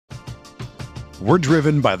We're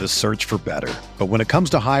driven by the search for better. But when it comes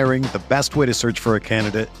to hiring, the best way to search for a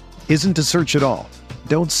candidate isn't to search at all.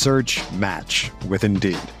 Don't search, match with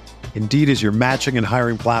Indeed. Indeed is your matching and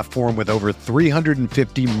hiring platform with over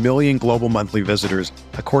 350 million global monthly visitors,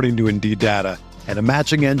 according to Indeed data, and a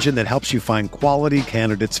matching engine that helps you find quality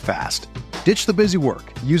candidates fast. Ditch the busy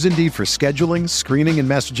work. Use Indeed for scheduling, screening, and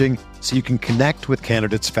messaging so you can connect with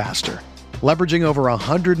candidates faster. Leveraging over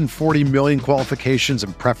 140 million qualifications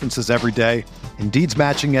and preferences every day, Indeed's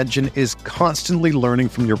matching engine is constantly learning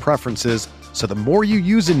from your preferences, so the more you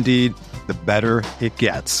use Indeed, the better it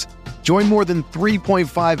gets. Join more than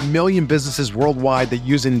 3.5 million businesses worldwide that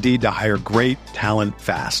use Indeed to hire great talent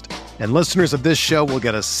fast. And listeners of this show will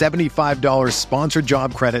get a $75 sponsored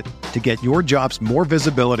job credit to get your jobs more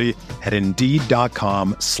visibility at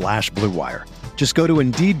Indeed.com/Blue Wire. Just go to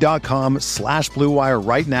Indeed.com/Blue Wire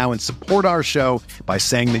right now and support our show by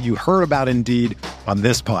saying that you heard about Indeed on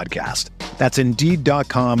this podcast. That's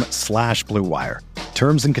Indeed.com/Blue Wire.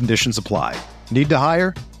 Terms and conditions apply. Need to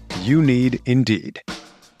hire? You need Indeed.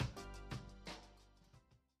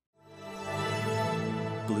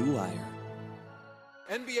 Blue Wire.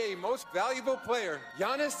 NBA Most Valuable Player,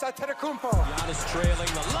 Giannis Antetokounmpo. Giannis trailing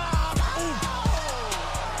the lob.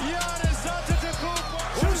 Giannis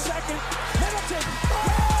Antetokounmpo. 2 second. Middleton.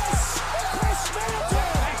 Yes! Chris Middleton.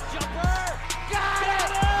 Nice jumper. Got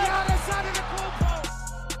it. Giannis Antetokounmpo.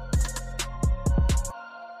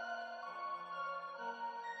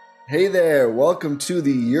 Hey there, welcome to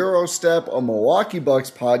the Gyro Step, a Milwaukee Bucks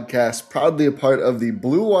podcast, proudly a part of the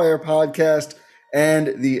Blue Wire podcast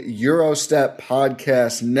and the Gyro Step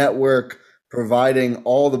podcast network, providing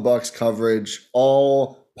all the Bucks coverage,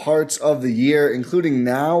 all parts of the year, including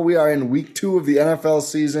now we are in week 2 of the NFL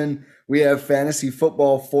season. We have fantasy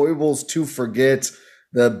football foibles to forget.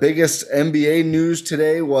 The biggest NBA news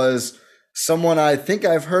today was someone I think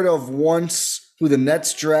I've heard of once who the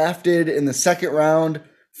Nets drafted in the second round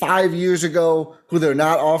 5 years ago, who they're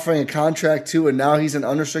not offering a contract to, and now he's an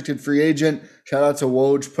unrestricted free agent. Shout out to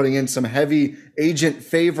Woj putting in some heavy agent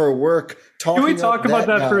favor work. Can we talk about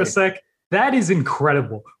that for a sec? That is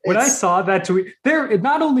incredible. When I saw that tweet, there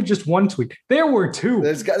not only just one tweet, there were two.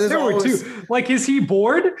 There were two. Like, is he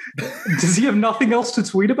bored? Does he have nothing else to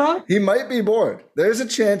tweet about? He might be bored. There's a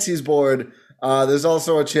chance he's bored. There's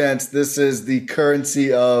also a chance this is the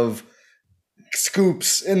currency of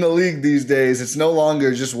scoops in the league these days. It's no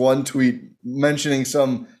longer just one tweet mentioning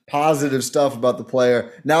some positive stuff about the player.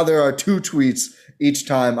 Now there are 2 tweets each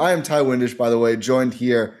time. I am Ty Windish, by the way, joined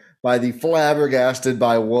here by the flabbergasted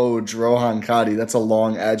by Woj, Rohan Kadi. That's a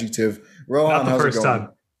long adjective. Rohan, not the first time.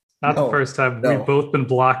 Not the first time. No. We've both been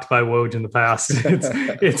blocked by Woj in the past.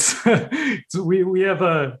 We have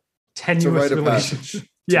a tenuous relationship.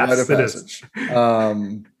 Yes, it is.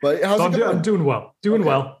 But how's it going? I'm doing well.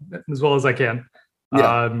 Well as well as I can.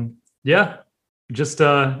 Yeah. I'm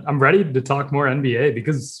ready to talk more NBA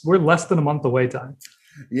because we're less than a month away, Ty.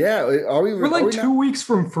 Yeah, we're like 2 weeks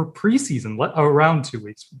for preseason. Around 2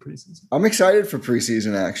 weeks from preseason. I'm excited for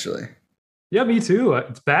preseason, actually. Yeah, me too.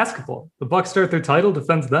 It's basketball. The Bucks start their title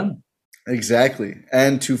defense then. Exactly.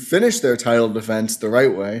 And to finish their title defense the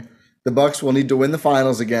right way, the Bucks will need to win the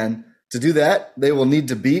finals again. To do that, they will need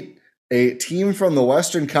to beat a team from the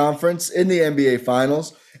Western Conference in the NBA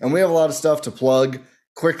Finals. And we have a lot of stuff to plug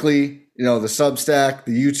quickly. You know, the Substack,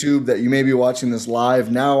 the YouTube that you may be watching this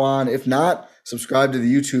live now on. If not, subscribe to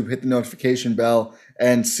the YouTube, hit the notification bell,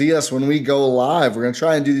 and see us when we go live. We're going to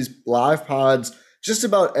try and do these live pods just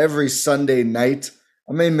about every Sunday night.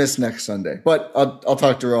 I may miss next Sunday, but I'll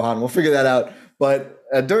talk to Rohan. We'll figure that out. But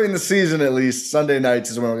during the season, at least, Sunday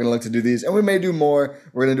nights is when we're going to look to do these. And we may do more.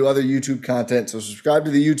 We're going to do other YouTube content. So subscribe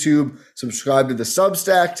to the YouTube, subscribe to the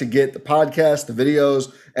Substack to get the podcast, the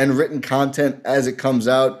videos, and written content as it comes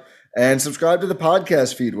out. And subscribe to the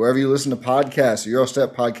podcast feed, wherever you listen to podcasts, Gyro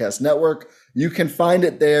Step Podcast Network. You can find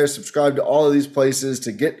it there. Subscribe to all of these places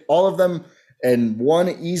to get all of them in one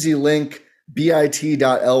easy link.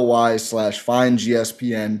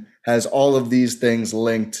 bit.ly/findgspn has all of these things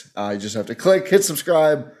linked. You just have to click, hit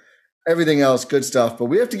subscribe, everything else, good stuff. But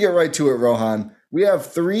we have to get right to it, Rohan. We have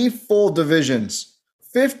 3 full divisions,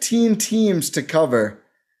 15 teams to cover.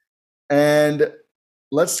 And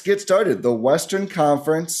let's get started. The Western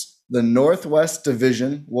Conference, the Northwest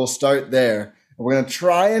Division, we'll start there. We're going to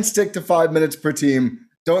try and stick to 5 minutes per team.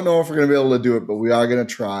 Don't know if we're going to be able to do it, but we are going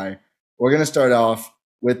to try. We're going to start off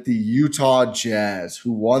with the Utah Jazz,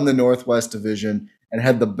 who won the Northwest Division and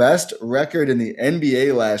had the best record in the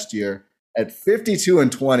NBA last year at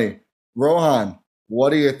 52-20. Rohan,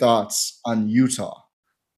 what are your thoughts on Utah?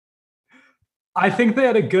 I think they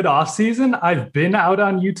had a good offseason. I've been out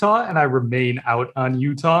on Utah, and I remain out on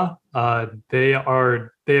Utah. They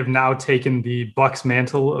have now taken the Bucks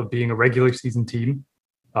mantle of being a regular season team,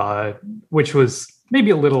 which was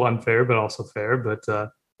maybe a little unfair, but also fair. But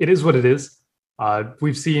it is what it is.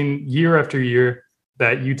 We've seen year after year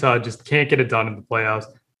that Utah just can't get it done in the playoffs.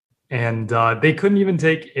 And they couldn't even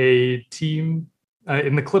take a team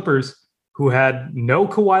in the Clippers who had no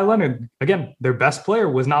Kawhi Leonard. Again, their best player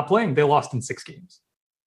was not playing. They lost in 6 games.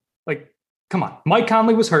 Like, come on. Mike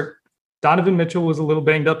Conley was hurt. Donovan Mitchell was a little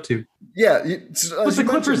banged up too. Yeah. But the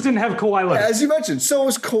Clippers didn't have Kawhi Leonard. As you mentioned, so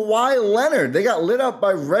was Kawhi Leonard. They got lit up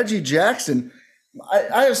by Reggie Jackson.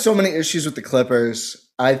 I have so many issues with the Clippers.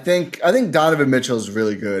 I think Donovan Mitchell is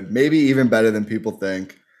really good. Maybe even better than people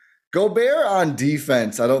think. Gobert on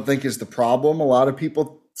defense, I don't think is the problem. A lot of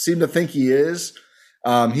people seem to think he is.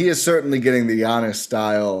 He is certainly getting the Giannis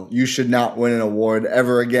style. You should not win an award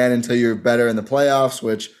ever again until you're better in the playoffs,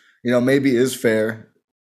 which, maybe is fair.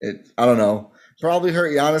 I don't know. Probably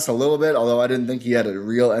hurt Giannis a little bit, although I didn't think he had a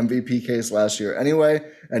real MVP case last year anyway.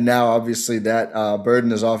 And now, obviously, that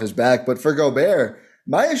burden is off his back. But for Gobert,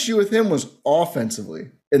 my issue with him was offensively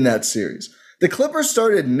in that series. The Clippers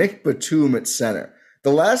started Nick Batum at center. The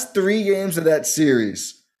last 3 games of that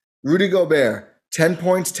series, Rudy Gobert, 10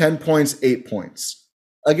 points, 10 points, 8 points.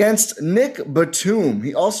 Against Nick Batum,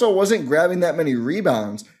 he also wasn't grabbing that many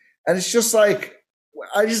rebounds. And it's just like,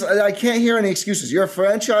 I can't hear any excuses. You're a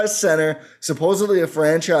franchise center, supposedly a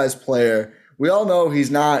franchise player. We all know he's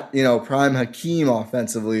not, prime Hakeem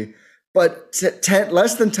offensively, but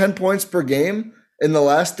less than 10 points per game in the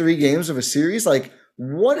last 3 games of a series,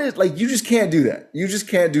 you just can't do that. You just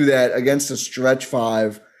can't do that against a stretch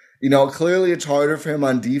 5. Clearly it's harder for him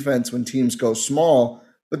on defense when teams go small,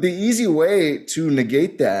 but the easy way to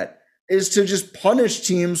negate that is to just punish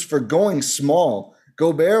teams for going small.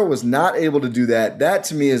 Gobert was not able to do that. That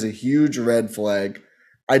to me is a huge red flag.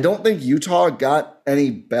 I don't think Utah got any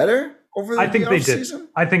better over the offseason.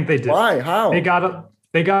 I think they did. Why? How? They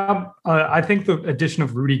got I think the addition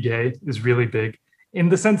of Rudy Gay is really big in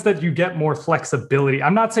the sense that you get more flexibility.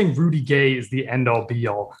 I'm not saying Rudy Gay is the end all be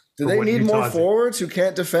all. Do they need more forwards who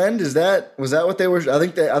can't defend? Was that what they were? I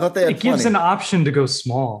thought they had. It gives an option to go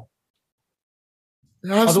small.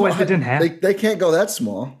 Otherwise, they didn't have. They can't go that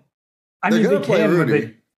small. They can.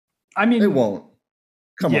 They won't.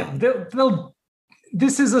 Come on. They'll.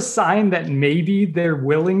 This is a sign that maybe they're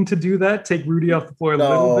willing to do that. Take Rudy off the floor a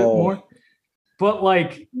little bit more.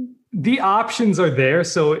 But the options are there.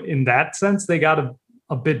 So in that sense, they got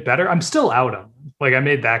a bit better. I'm still out on them. I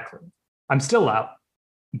made that clear. I'm still out.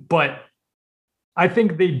 But I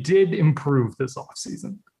think they did improve this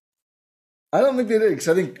offseason. I don't think they did, because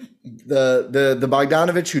I think the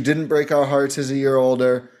Bogdanovich who didn't break our hearts is a year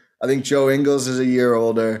older. I think Joe Ingles is a year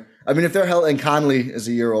older. I mean, if they're and Conley is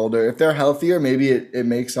a year older. If they're healthier, maybe it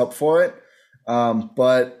makes up for it.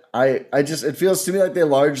 But it feels to me like they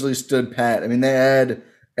largely stood pat. I mean, they had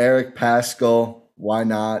Eric Paschall. Why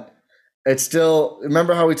not? It's still,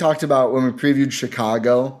 remember how we talked about when we previewed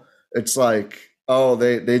Chicago? It's like, oh,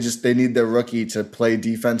 they need their rookie to play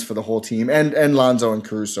defense for the whole team, and Lonzo and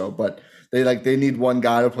Caruso, but they need one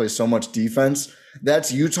guy to play so much defense.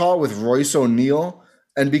 That's Utah with Royce O'Neal.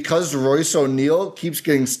 And because Royce O'Neal keeps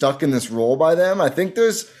getting stuck in this role by them, I think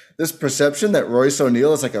there's this perception that Royce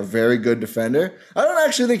O'Neal is a very good defender. I don't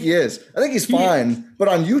actually think he is. I think he's fine. But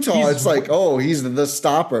on Utah, it's he's the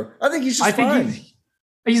stopper. I think he's just fine.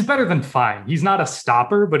 He's better than fine. He's not a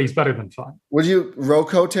stopper, but he's better than fine. Would you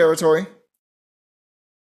Rocco territory?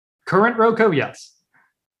 Current Rocco, yes.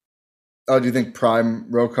 Oh, do you think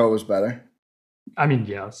prime Rocco was better? I mean,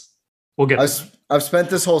 yes. We'll get I've spent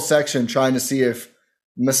this whole section trying to see if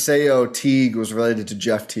Maceo Teague was related to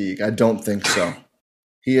Jeff Teague. I don't think so.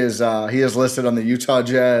 He is listed on the Utah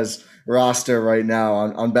Jazz roster right now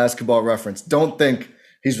on Basketball Reference. Don't think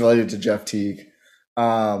he's related to Jeff Teague.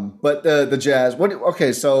 But the Jazz.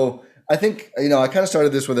 So I think I kind of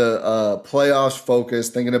started this with a playoffs focus,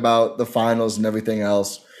 thinking about the finals and everything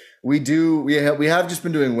else. We have just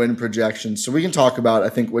been doing win projections, so we can talk about I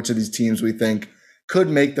think which of these teams we think could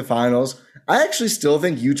make the finals. I actually still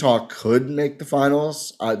think Utah could make the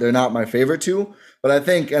finals. They're not my favorite two, but I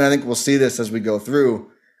think we'll see this as we go through.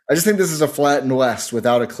 I just think this is a flattened West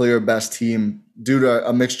without a clear best team due to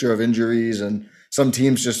a mixture of injuries and some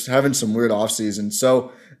teams just having some weird offseason.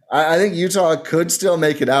 So I think Utah could still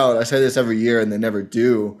make it out. I say this every year and they never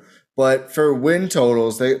do. But for win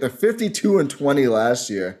totals, they're 52-20 last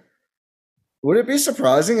year. Would it be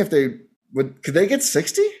surprising if could they get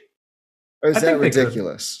 60? Or is that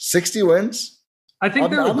ridiculous? 60 wins? I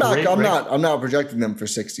think I'm not projecting them for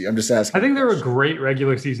 60. I'm just asking. I think they're a great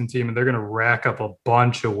regular season team, and they're going to rack up a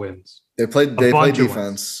bunch of wins. They play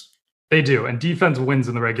defense. They do. And defense wins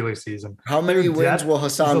in the regular season. How many wins will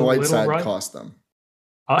Hassan Whiteside cost them?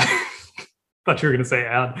 Thought you were going to say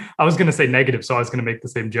add. I was going to say negative, so I was going to make the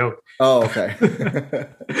same joke. Oh, okay.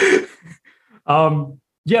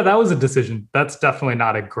 Yeah, that was a decision. That's definitely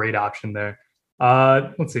not a great option there.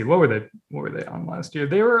 Let's see. What were they on last year?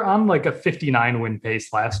 They were on like a 59 win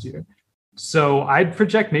pace last year. So I'd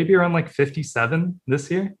project maybe around like 57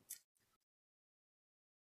 this year.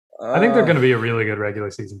 I think they're going to be a really good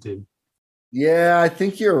regular season team. Yeah, I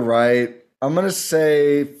think you're right. I'm going to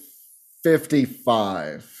say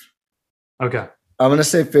 55. Okay. I'm going to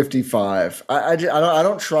say 55. I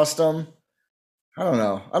don't trust them. I don't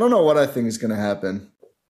know. I don't know what I think is going to happen.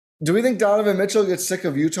 Do we think Donovan Mitchell gets sick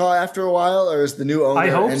of Utah after a while, or is the new owner? I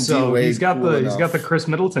hope so. He's got the Chris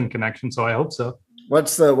Middleton connection, so I hope so.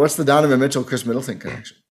 What's the Donovan Mitchell Chris Middleton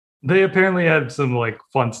connection? They apparently had some like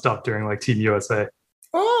fun stuff during like Team USA.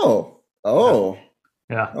 Oh.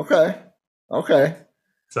 Yeah. Okay.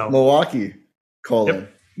 So Milwaukee,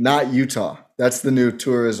 not Utah. That's the new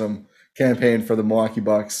tourism campaign for the Milwaukee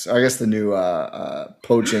Bucks. I guess the new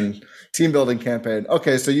poaching team building campaign.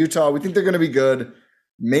 Okay, so Utah, we think they're going to be good.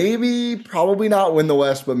 Probably not win the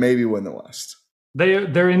West, but maybe win the West.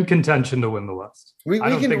 They're in contention to win the West.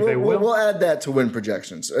 We'll add that to win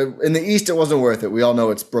projections. In the East, it wasn't worth it. We all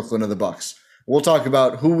know it's Brooklyn or the Bucks. We'll talk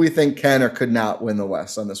about who we think can or could not win the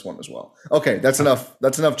West on this one as well. Okay, that's enough.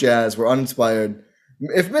 That's enough jazz. We're uninspired.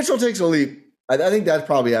 If Mitchell takes a leap, I think that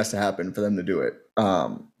probably has to happen for them to do it,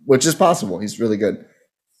 which is possible. He's really good.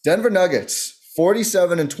 Denver Nuggets,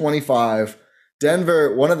 47-25.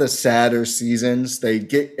 Denver, one of the sadder seasons. They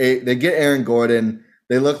get Aaron Gordon.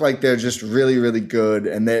 They look like they're just really, really good,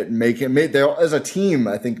 and they're as a team,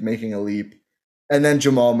 I think, making a leap. And then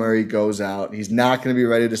Jamal Murray goes out. He's not going to be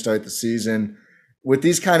ready to start the season. With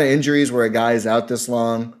these kind of injuries where a guy is out this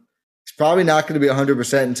long, he's probably not going to be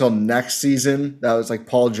 100% until next season. That was like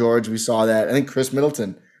Paul George. We saw that. I think Chris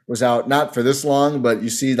Middleton was out, not for this long, but you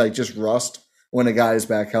see like just rust when a guy is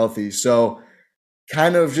back healthy. So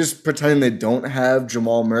kind of just pretending they don't have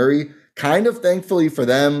Jamal Murray. Kind of thankfully for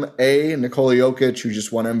them, Nikola Jokic, who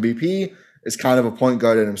just won MVP, is kind of a point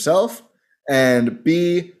guard in himself. And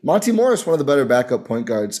B, Monty Morris, one of the better backup point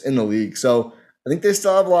guards in the league. So I think they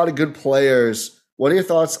still have a lot of good players. What are your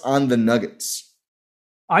thoughts on the Nuggets?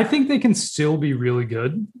 I think they can still be really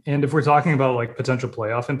good. And if we're talking about like potential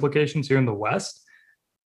playoff implications here in the West,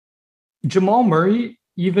 Jamal Murray,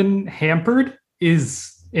 even hampered,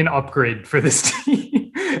 is an upgrade for this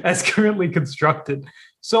team as currently constructed.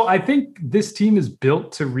 So I think this team is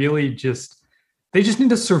built to really they just need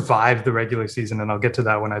to survive the regular season. And I'll get to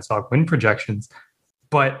that when I talk win projections,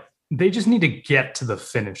 but they just need to get to the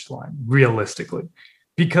finish line realistically,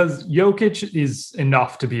 because Jokic is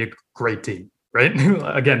enough to be a great team, right?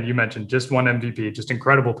 Again, you mentioned just one MVP, just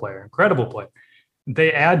incredible player.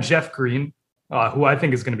 They add Jeff Green, who I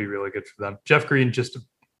think is going to be really good for them. Jeff Green just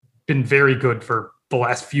been very good for the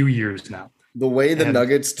last few years now. The way the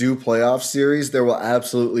Nuggets do playoff series, there will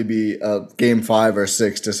absolutely be a game 5 or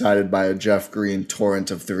 6 decided by a Jeff Green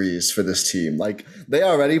torrent of threes for this team. Like they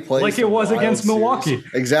already play like it was against Milwaukee.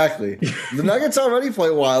 Exactly. The Nuggets already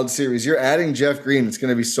play wild series. You're adding Jeff Green. It's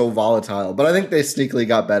going to be so volatile. But I think they sneakily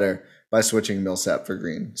got better by switching Millsap for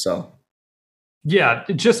Green. So yeah,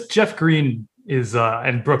 just Jeff Green is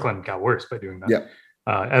and Brooklyn got worse by doing that.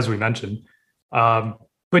 Yeah. As we mentioned.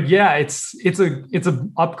 But yeah, it's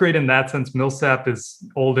an upgrade in that sense. Millsap is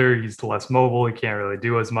older. He's less mobile. He can't really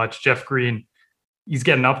do as much. Jeff Green, he's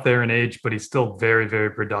getting up there in age, but he's still very, very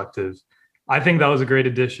productive. I think that was a great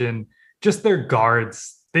addition. Just their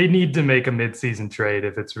guards, they need to make a midseason trade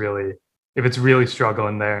if it's really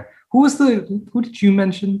struggling there. Who did you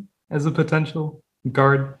mention as a potential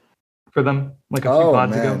guard for them like a few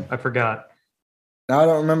pods ago? I forgot. I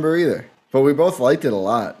don't remember either, but we both liked it a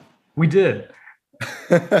lot. We did.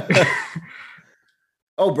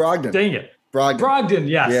 Brogdon. Dang it. Brogdon,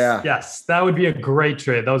 yes. Yeah. Yes. That would be a great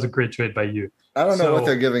trade. That was a great trade by you. I don't know what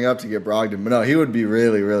they're giving up to get Brogdon, but no, he would be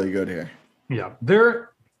really, really good here. Yeah.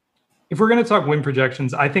 If we're going to talk win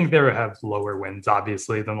projections, I think they have lower wins,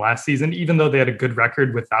 obviously, than last season, even though they had a good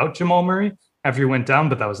record without Jamal Murray after he went down,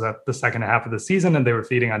 but that was the second half of the season, and they were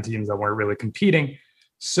feeding on teams that weren't really competing.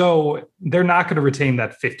 So they're not going to retain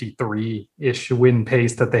that 53-ish win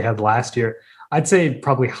pace that they had last year. I'd say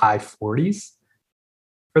probably high 40s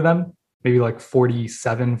for them, maybe like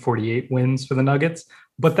 47, 48 wins for the Nuggets.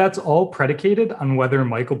 But that's all predicated on whether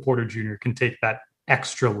Michael Porter Jr. can take that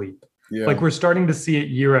extra leap. Yeah. Like we're starting to see it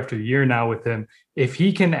year after year now with him. If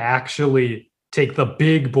he can actually take the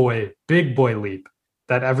big boy leap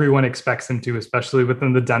that everyone expects him to, especially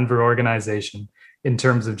within the Denver organization, in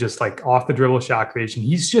terms of just like off the dribble shot creation.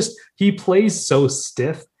 He plays so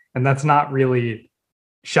stiff, and that's not really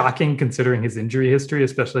shocking considering his injury history,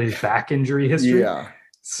 especially his back injury history. Yeah.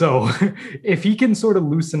 So if he can sort of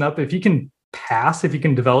loosen up, if he can pass, if he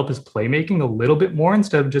can develop his playmaking a little bit more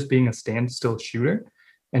instead of just being a standstill shooter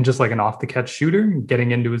and just like an off the catch shooter,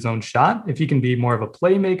 getting into his own shot, if he can be more of a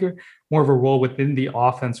playmaker, more of a role within the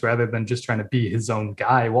offense rather than just trying to be his own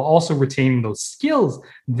guy while also retaining those skills,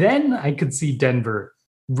 then I could see Denver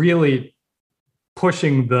really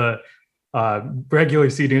pushing the regular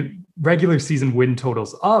season win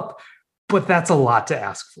totals up. But that's a lot to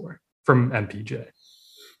ask for from MPJ.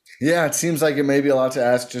 Yeah, it seems like it may be a lot to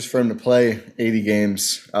ask just for him to play 80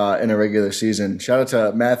 games in a regular season. Shout out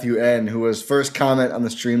to Matthew N., who was first comment on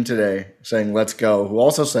the stream today saying, let's go, who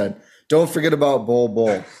also said, don't forget about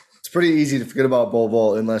Bol. It's pretty easy to forget about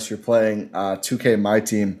Bol unless you're playing 2K My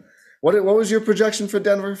Team. What was your projection for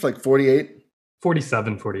Denver? For like 48?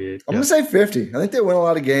 47, 48. I'm going to say 50. I think they win a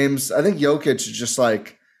lot of games. I think Jokic is just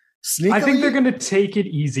like sneakily. I think they're going to take it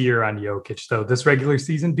easier on Jokic, though, this regular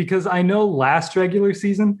season, because I know last regular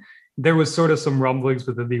season, there was sort of some rumblings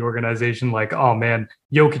within the organization like, oh, man,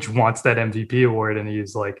 Jokic wants that MVP award, and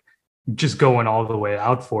he's like just going all the way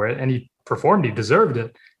out for it. And he performed. He deserved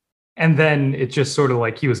it. And then it just sort of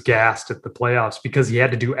like he was gassed at the playoffs because he had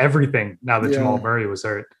to do everything now that Jamal Murray was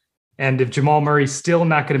hurt. And if Jamal Murray's still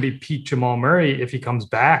not going to be peak Jamal Murray, if he comes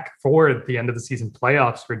back for the end of the season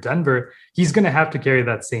playoffs for Denver, he's going to have to carry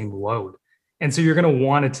that same load. And so you're going to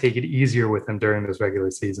want to take it easier with him during this regular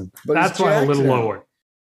season. But that's why I'm a little lower.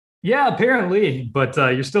 Yeah, apparently. But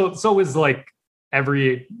you're still, so is like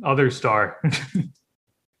every other star.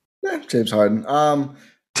 James Harden.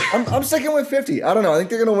 I'm sticking with 50. I don't know. I think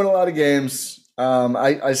they're going to win a lot of games.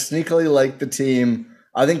 I sneakily like the team.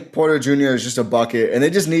 I think Porter Jr. is just a bucket, and they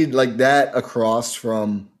just need like that across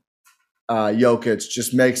from Jokic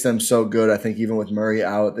just makes them so good. I think even with Murray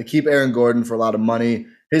out, they keep Aaron Gordon for a lot of money.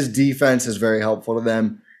 His defense is very helpful to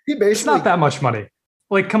them. It's not that much money.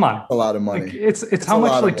 Like, come on. A lot of money. Like, it's how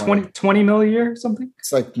much? Like 20 mil a year or something?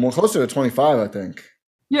 It's like more closer to 25, I think.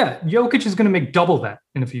 Yeah, Jokic is going to make double that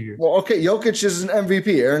in a few years. Well, okay, Jokic is an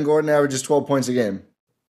MVP. Aaron Gordon averages 12 points a game.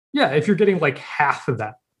 Yeah, if you're getting like half of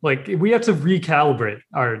that. Like, we have to recalibrate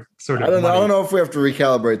our sort of I don't know if we have to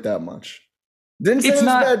recalibrate that much. Didn't say it's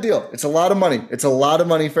not a bad deal. It's a lot of money. It's a lot of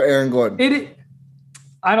money for Aaron Gordon.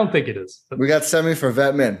 I don't think it is. We got semi for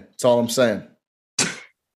vet min. That's all I'm saying.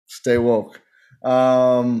 Stay woke.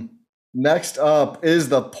 Next up is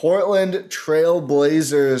the Portland Trail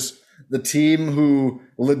Blazers, the team who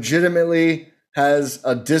legitimately has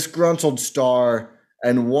a disgruntled star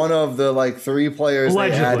and one of the like three players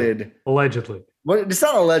they added. Allegedly. But it's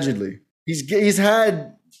not allegedly. He's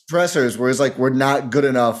had pressers where he's like, we're not good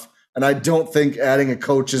enough, and I don't think adding a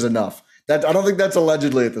coach is enough. I don't think that's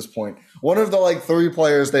allegedly at this point. One of the like three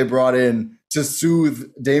players they brought in to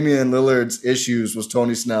soothe Damian Lillard's issues was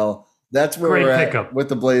Tony Snell. That's where we're at with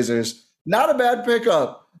the Blazers. Not a bad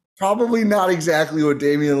pickup. Probably not exactly what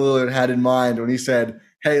Damian Lillard had in mind when he said,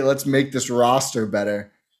 hey, let's make this roster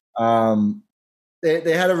better.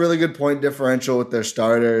 They had a really good point differential with their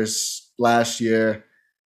starters last year.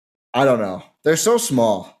 I don't know. They're so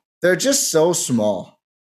small. They're just so small.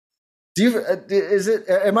 Is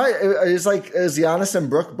Giannis and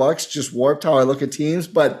Brooke Bucks just warped how I look at teams?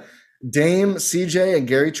 But Dame, CJ, and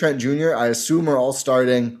Gary Trent Jr., I assume are all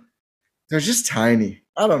starting. They're just tiny.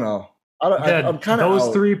 I don't know. I'm kind of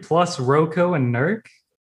those three plus Rocco and Nurk.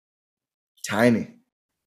 Tiny.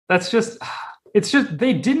 It's just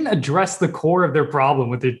they didn't address the core of their problem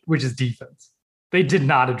with it, which is defense. They did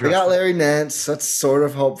not address. They got Larry Nance. That's sort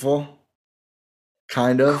of helpful.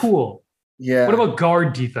 Kind of. Cool. Yeah. What about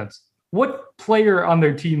guard defense? What player on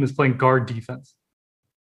their team is playing guard defense?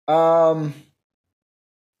 Tony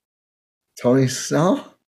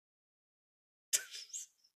Snell?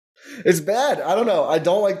 It's bad. I don't know. I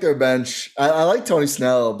don't like their bench. I like Tony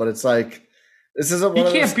Snell, but it's like this isn't one.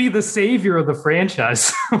 He can't be the savior of the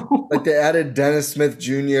franchise. Like they added Dennis Smith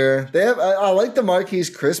Jr. They have. I like the Marquise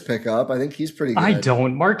Chris pickup. I think he's pretty good. I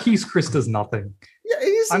don't. Marquise Chris does nothing. Yeah,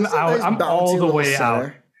 I'm out. Nice I'm all the way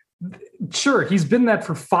center. Out. Sure, he's been that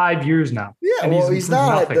for 5 years now. Yeah, well, he's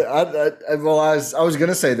not. I was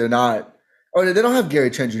gonna say they're not. Oh, they don't have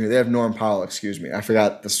Gary Trent Jr. They have Norm Powell. Excuse me, I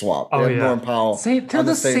forgot the swap. They have Norm Powell. They're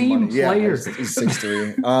the same player. Yeah, he's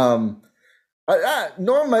 6'3".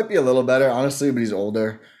 Norm might be a little better, honestly, but he's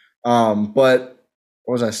older. But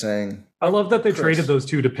what was I saying? I love that they traded those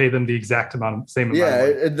two to pay them the exact same amount.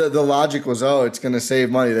 Yeah, the logic was, it's going to save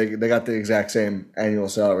money. They got the exact same annual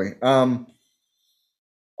salary.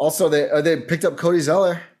 Also, they picked up Cody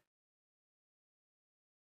Zeller.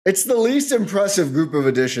 It's the least impressive group of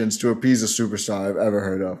additions to appease a superstar I've ever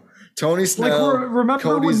heard of. Tony Snell, remember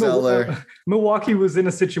Cody when Zeller. Milwaukee was in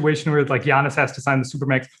a situation where like Giannis has to sign the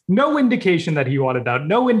Supermax. No indication that he wanted out.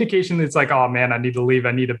 No indication that it's like, oh man, I need to leave.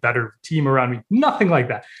 I need a better team around me. Nothing like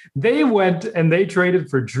that. They went and they traded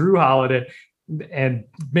for Drew Holiday and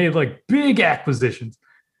made like big acquisitions.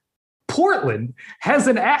 Portland has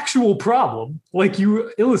an actual problem, like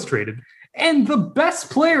you illustrated. And the best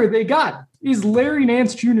player they got is Larry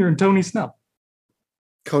Nance Jr. and Tony Snell.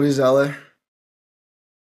 Cody Zeller.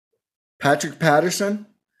 Patrick Patterson.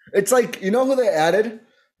 It's like, you know who they added?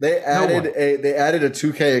 They added a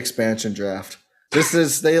 2K expansion draft.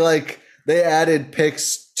 They added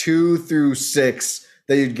picks 2 through 6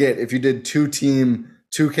 that you'd get if you did 2-team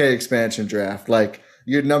 2K expansion draft. Like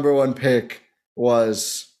your number 1 pick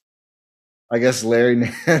was, I guess, Larry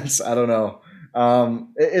Nance. I don't know.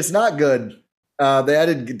 It's not good. They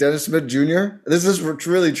added Dennis Smith Jr. This is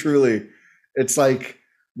really, truly, it's like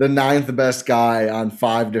the 9th best guy on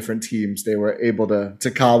 5 different teams they were able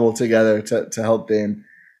to cobble together to help Dame.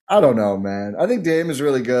 I don't know, man. I think Dame is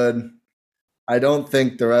really good. I don't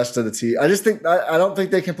think the rest of the team. I don't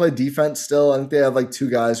think they can play defense still. I think they have like 2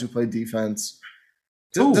 guys who play defense.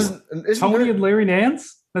 Tony and Larry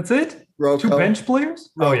Nance? That's it? Rocco. 2 bench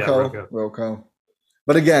players? Rocco.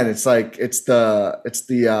 But again, it's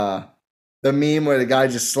the meme where the guy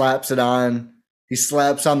just slaps it on. He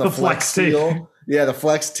slaps on the flex seal. Yeah, the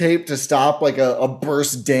flex tape to stop like a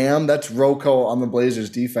burst dam. That's Rocco on the Blazers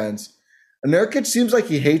defense. And Nurkic seems like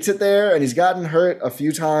he hates it there, and he's gotten hurt a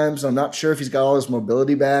few times. I'm not sure if he's got all his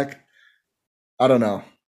mobility back. I don't know.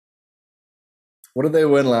 What did they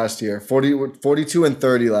win last year?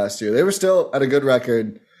 42-30 last year. They were still at a good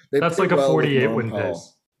record. That's like a 48 win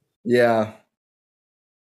pace. Yeah.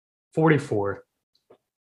 44.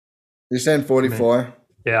 You're saying 44?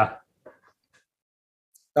 Yeah.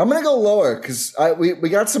 I'm going to go lower because we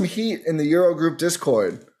got some heat in the Eurogroup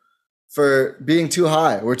Discord for being too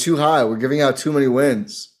high. We're too high. We're giving out too many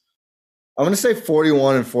wins. I'm going to say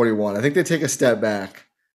 41-41. I think they take a step back.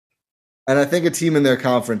 And I think a team in their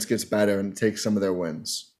conference gets better and takes some of their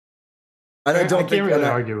wins. And I can't really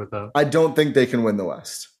argue with that. I don't think they can win the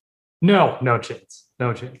West. No chance.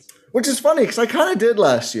 No chance. Which is funny because I kind of did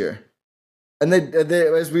last year. And they,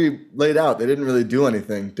 as we laid out, they didn't really do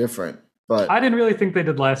anything different. But I didn't really think they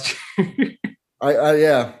did last year.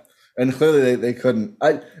 Yeah, and clearly they couldn't.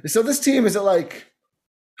 So this team, is it like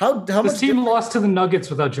how much? This team lost to the Nuggets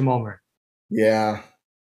without Jamal Murray. Yeah,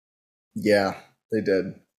 they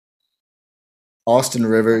did. Austin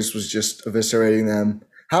Rivers was just eviscerating them.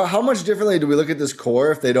 How much differently do we look at this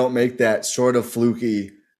core if they don't make that sort of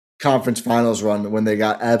fluky conference finals run when they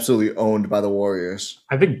got absolutely owned by the Warriors?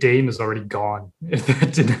 I think Dame is already gone if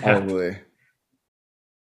that didn't happen. Probably.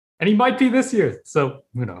 And he might be this year, so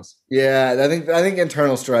who knows? Yeah, I think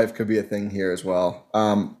internal strife could be a thing here as well.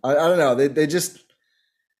 I don't know. They just,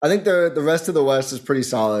 I think the rest of the West is pretty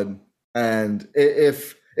solid. And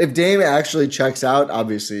if Dame actually checks out,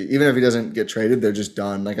 obviously, even if he doesn't get traded, they're just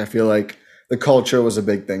done. Like I feel like the culture was a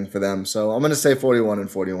big thing for them. So I'm going to say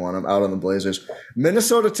 41-41. I'm out on the Blazers.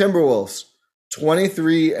 Minnesota Timberwolves,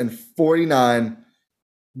 23-49.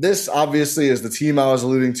 This obviously is the team I was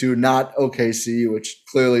alluding to, not OKC, which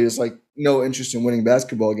clearly is like no interest in winning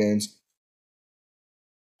basketball games.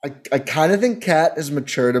 I kind of think Cat has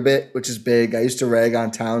matured a bit, which is big. I used to rag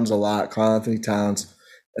on Towns a lot, Karl Anthony Towns.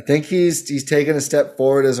 I think he's taken a step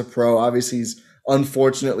forward as a pro. Obviously, he's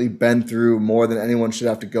unfortunately been through more than anyone should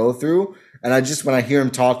have to go through. And when I hear him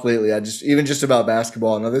talk lately, even just about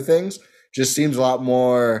basketball and other things, just seems a lot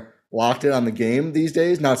more locked in on the game these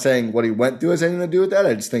days. Not saying what he went through has anything to do with that.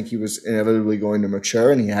 I just think he was inevitably going to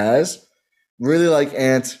mature, and he has. Really like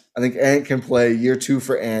Ant. I think Ant can play. Year 2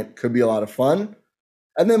 for Ant could be a lot of fun.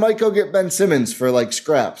 And they might go get Ben Simmons for like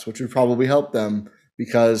scraps, which would probably help them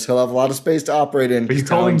because he'll have a lot of space to operate in. Are you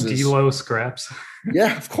calling D'Lo scraps?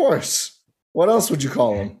 Yeah, of course. What else would you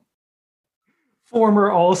call him?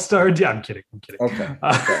 Former All-Star. Yeah, I'm kidding. Okay.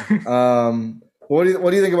 What do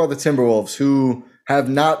you think about the Timberwolves, who have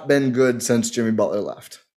not been good since Jimmy Butler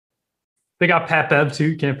left? They got Pat Bev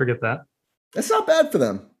too. Can't forget that. That's not bad for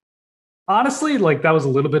them. Honestly, like that was a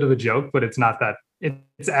little bit of a joke, but it's not that.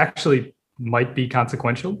 It's actually might be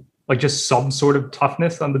consequential. Like just some sort of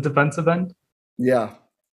toughness on the defensive end. Yeah.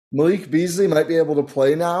 Malik Beasley might be able to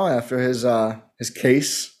play now after his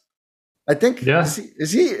case. I think. Yeah.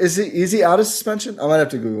 Is he out of suspension? I might have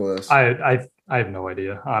to Google this. I have no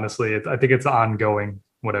idea. Honestly, I think it's ongoing.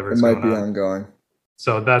 Whatever. It might be ongoing.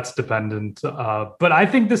 So that's dependent. But I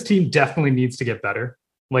think this team definitely needs to get better.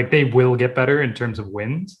 Like they will get better in terms of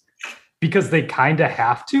wins because they kind of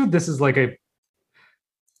have to. This is like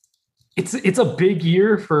It's a big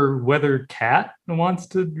year for whether Cat wants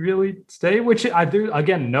to really stay, which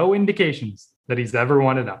again, no indications that he's ever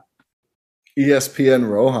wanted out. ESPN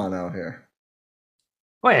Rohan out here.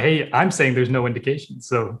 Well, hey, I'm saying there's no indications,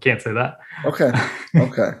 so can't say that. Okay.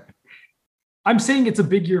 I'm saying it's a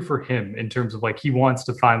big year for him in terms of like he wants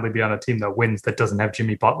to finally be on a team that wins that doesn't have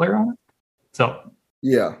Jimmy Butler on it. So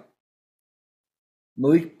yeah.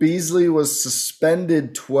 Malik Beasley was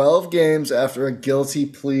suspended 12 games after a guilty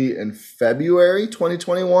plea in February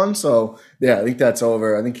 2021. So, yeah, I think that's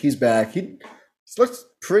over. I think he's back. He looks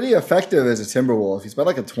pretty effective as a Timberwolf. He's been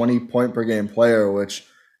like a 20-point-per-game player, which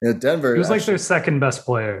Denver... He was like their second best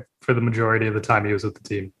player for the majority of the time he was with the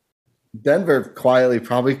team. Denver quietly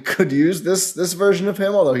probably could use this version of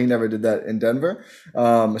him, although he never did that in Denver,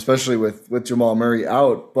 especially with Jamal Murray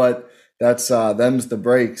out. But that's them's the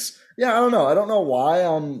breaks. Yeah, I don't know. I don't know why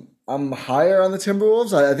I'm higher on the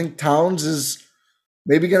Timberwolves. I think Towns is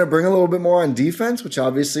maybe going to bring a little bit more on defense, which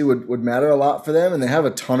obviously would matter a lot for them. And they have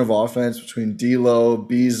a ton of offense between D'Lo,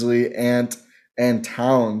 Beasley, Ant, and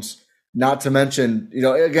Towns. Not to mention,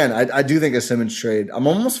 again, I do think a Simmons trade. I'm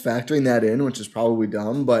almost factoring that in, which is probably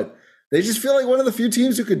dumb, but they just feel like one of the few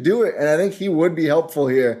teams who could do it. And I think he would be helpful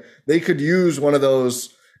here. They could use one of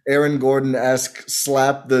those Aaron Gordon-esque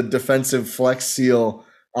slap the defensive flex seal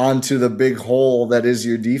onto the big hole that is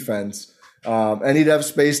your defense. And he'd have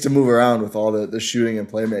space to move around with all the shooting and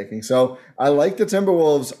playmaking. So I like the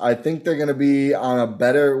Timberwolves. I think they're going to be on a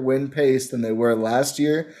better win pace than they were last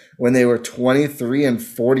year when they were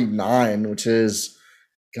 23-49, which is,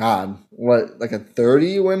 God, like a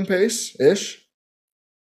 30 win pace-ish?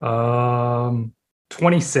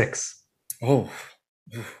 26. Oh.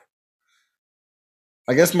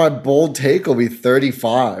 I guess my bold take will be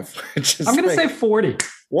 35. I'm going to say 40.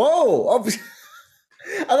 Whoa. I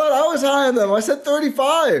thought I was high on them. I said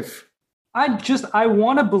 35. I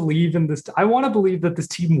want to believe in this. I want to believe that this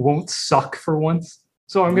team won't suck for once.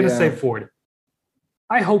 So I'm going to say 40.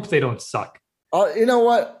 I hope they don't suck. You know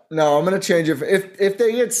what? No, I'm going to change it. If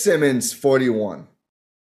they get Simmons, 41.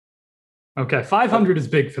 Okay, 500 is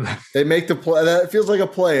big for them. They make the play. That feels like a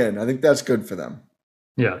play-in. I think that's good for them.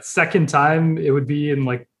 Yeah, second time it would be in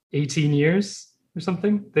like 18 years or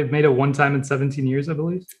something. They've made it one time in 17 years, I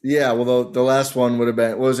believe. Yeah, well, the last one would have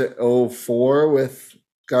been, what was it, 04 with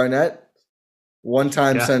Garnett? One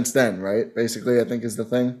time since then, right? Basically, I think is the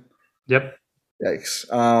thing. Yep.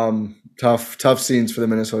 Yikes. Tough scenes for the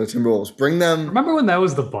Minnesota Timberwolves. Bring them. Remember when that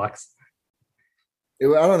was the Bucks? I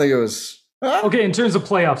don't think it was. Okay, in terms of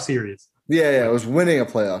playoff series. Yeah, it was winning a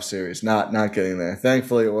playoff series, not getting there.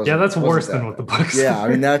 Thankfully, it wasn't. Yeah, that's worse than what the Bucks. Yeah, I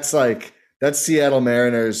mean that's Seattle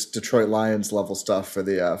Mariners, Detroit Lions level stuff for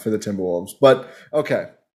the Timberwolves. But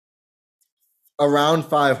okay, around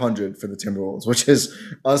 500 for the Timberwolves, which is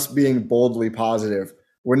us being boldly positive.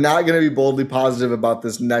 We're not going to be boldly positive about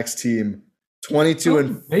this next team.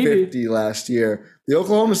 22-50 last year. The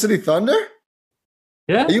Oklahoma City Thunder.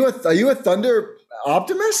 Yeah. Are you a Thunder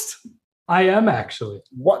optimist? I am actually.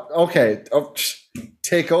 What? Okay. Oh,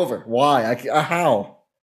 take over. Why? How?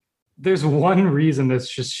 There's one reason that's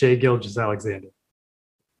just Shai Gilgeous-Alexander.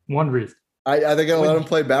 One reason. Are they going to let him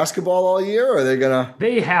play basketball all year, or are they going to?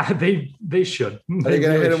 They should. Are they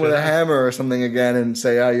going to hit him with a hammer or something again and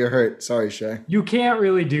say, "Oh, you're hurt. Sorry, Shai." You can't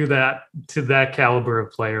really do that to that caliber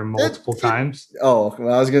of player multiple times. Oh,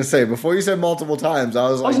 well, I was going to say before you said multiple times, I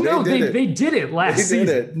was like, they did it last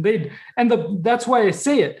season. That's why I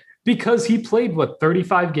say it. Because he played,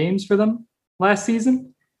 35 games for them last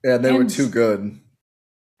season? Yeah, they were too good.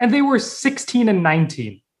 And they were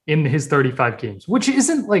 16-19 in his 35 games, which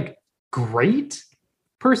isn't, great,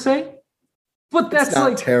 per se. But that's, it's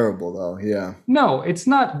not terrible, though, yeah. No, it's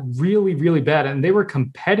not really, really bad. And they were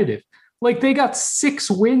competitive. They got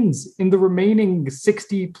 6 wins in the remaining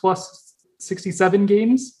 60-plus 67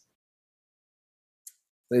 games.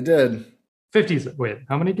 They did. 50s. Wait,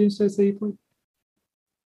 how many games did I say he played?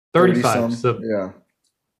 35. So yeah.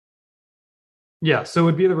 Yeah, so it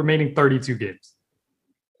would be the remaining 32 games.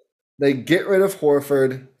 They get rid of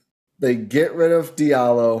Horford. They get rid of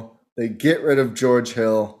Diallo. They get rid of George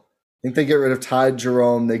Hill. I think they get rid of Ty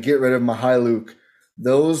Jerome. They get rid of Mihailuk.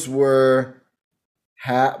 Those were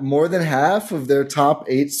more than half of their top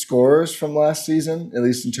 8 scorers from last season, at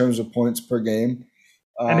least in terms of points per game.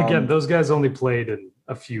 And again, those guys only played in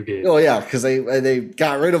a few games. Oh yeah, because they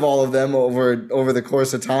got rid of all of them over the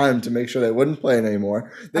course of time to make sure they wouldn't play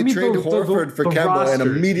anymore. They traded Horford for Kemba roster, and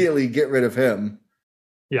immediately get rid of him.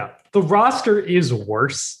 Yeah, the roster is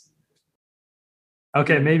worse.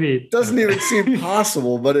 Okay, maybe it doesn't even seem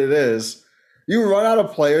possible, but it is. You run out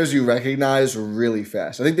of players you recognize really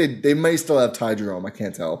fast. I think they may still have Ty Jerome. I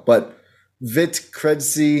can't tell, but Vit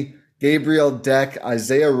Krejci, Gabriel Deck,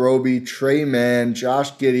 Isaiah Roby, Trey Mann,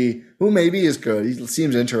 Josh Giddey, who maybe is good. He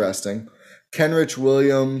seems interesting. Kenrich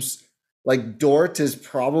Williams. Like, Dort is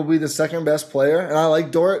probably the second best player, and I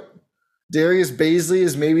like Dort. Darius Baisley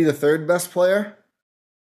is maybe the third best player.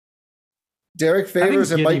 Derek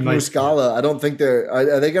Favors and Mike Muscala, I don't think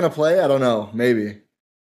are they going to play? I don't know. Maybe.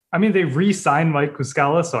 I mean, they re-signed Mike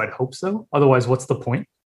Muscala, so I'd hope so. Otherwise, what's the point?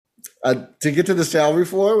 To get to the salary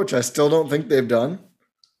floor, which I still don't think they've done.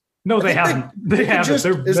 No, they haven't. They haven't.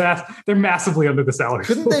 They're massively under the salary.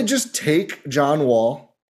 Couldn't they just take John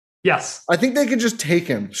Wall? Yes. I think they could just take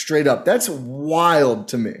him straight up. That's wild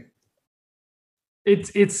to me.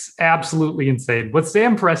 It's absolutely insane. What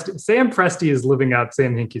Sam Presti is living out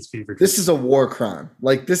Sam Hinkie's fever. This is a war crime.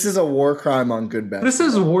 Like, this is a war crime on good basketball. This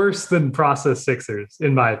is worse than process Sixers,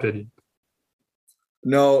 in my opinion.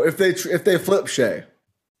 No, if they flip Shea.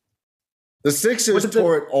 The Sixers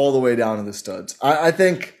tore it all the way down to the studs. I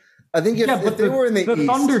think if they were in the East,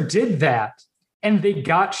 Thunder did that, and they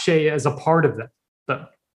got Shea as a part of that. So.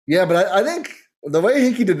 Yeah, but I think the way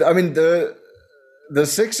Hinkie did, I mean, the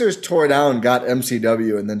Sixers tore down, got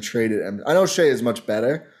MCW, and then traded him. I know Shea is much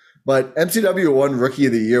better, but MCW won Rookie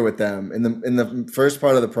of the Year with them in the first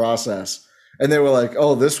part of the process, and they were like,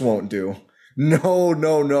 "Oh, this won't do." No,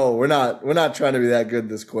 we're not trying to be that good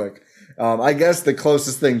this quick. I guess the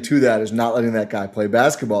closest thing to that is not letting that guy play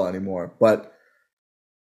basketball anymore. But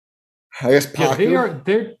I guess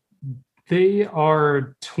Paku, they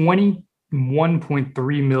are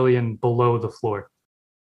 21.3 million below the floor.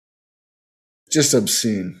 Just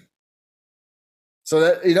obscene. So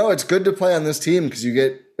that, it's good to play on this team because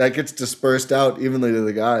that gets dispersed out evenly to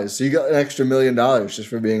the guys. So you got an extra $1 million just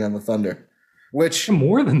for being on the Thunder, which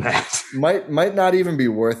more than that might not even be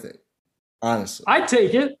worth it. Honestly, I'd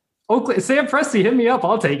take it. Sam Presti, hit me up.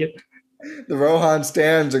 I'll take it. The Rohan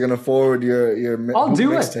stands are going to forward your I'll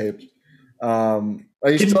do mixtape. Are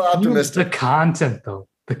you still optimistic? The content, though.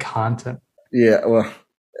 The content. Yeah. Well,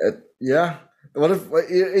 yeah. What if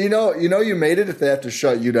you made it if they have to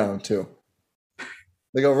shut you down too?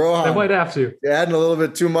 They go, Rohan. They might have to. You're adding a little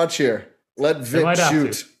bit too much here. Let Vic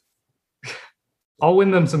shoot. I'll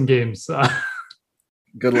win them some games.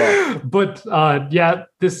 Good luck. But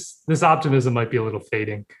this optimism might be a little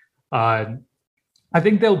fading. I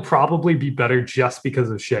think they'll probably be better just because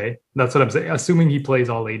of Shea. That's what I'm saying. Assuming he plays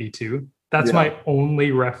all 82. That's my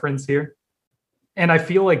only reference here. And I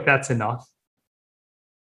feel like that's enough.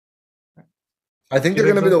 I think they're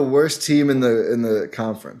going to be the worst team in the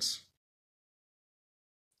conference.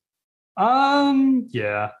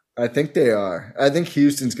 Yeah. I think they are. I think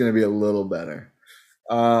Houston's going to be a little better.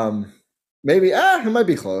 Maybe it might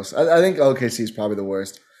be close. I think OKC is probably the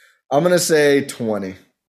worst. I'm going to say 20.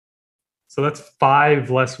 So that's 5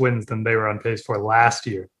 less wins than they were on pace for last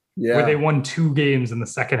year. Yeah. Where they won 2 games in the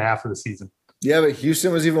second half of the season. Yeah, but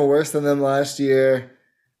Houston was even worse than them last year.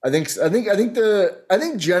 I think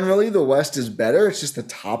generally the West is better. It's just the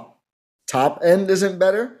top end isn't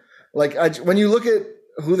better. Like when you look at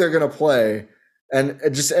who they're going to play and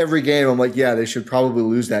just every game, I'm like, yeah, they should probably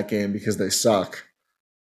lose that game because they suck.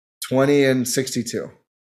 20-62.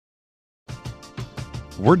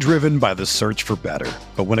 We're driven by the search for better.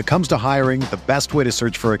 But when it comes to hiring, the best way to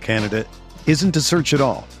search for a candidate isn't to search at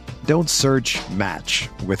all. Don't search, match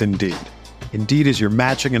with Indeed. Indeed is your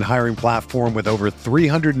matching and hiring platform with over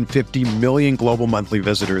 350 million global monthly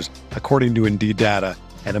visitors, according to Indeed data,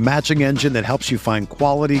 and a matching engine that helps you find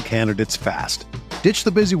quality candidates fast. Ditch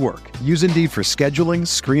the busy work. Use Indeed for scheduling,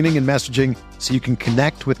 screening, and messaging so you can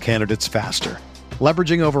connect with candidates faster.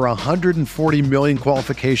 Leveraging over 140 million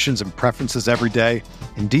qualifications and preferences every day,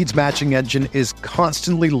 Indeed's matching engine is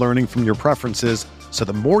constantly learning from your preferences, so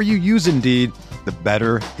the more you use Indeed, the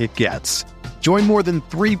better it gets. Join more than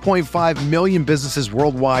 3.5 million businesses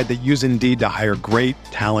worldwide that use Indeed to hire great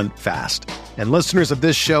talent fast. And listeners of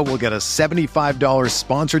this show will get a $75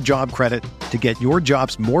 sponsored job credit to get your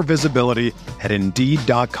jobs more visibility at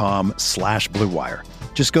Indeed.com/Blue Wire.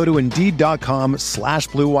 Just go to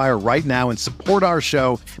Indeed.com/Blue Wire right now and support our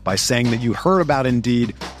show by saying that you heard about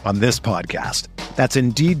Indeed on this podcast. That's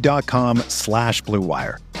Indeed.com/Blue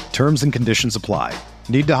Wire. Terms and conditions apply.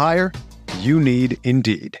 Need to hire? You need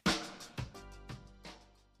Indeed.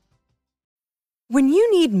 When you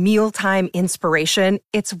need mealtime inspiration,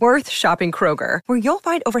 it's worth shopping Kroger, where you'll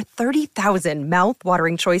find over 30,000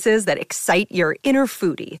 mouth-watering choices that excite your inner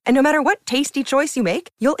foodie. And no matter what tasty choice you make,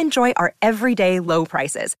 you'll enjoy our everyday low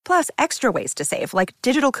prices, plus extra ways to save, like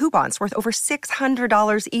digital coupons worth over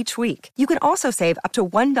 $600 each week. You can also save up to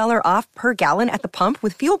 $1 off per gallon at the pump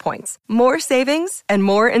with fuel points. More savings and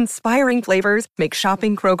more inspiring flavors make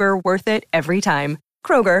shopping Kroger worth it every time.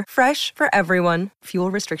 Kroger, fresh for everyone.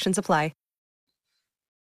 Fuel restrictions apply.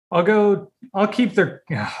 I'll go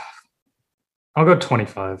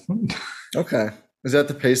 25. Okay. Is that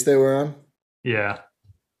the pace they were on? Yeah.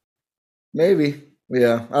 Maybe.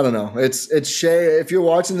 Yeah. I don't know. It's Shea. If you're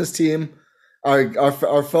watching this team,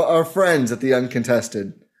 our friends at the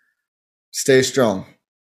Uncontested, stay strong.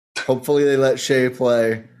 Hopefully they let Shea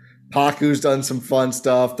play. Paku's done some fun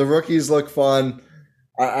stuff. The rookies look fun.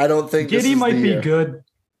 I don't think Giddey might be good.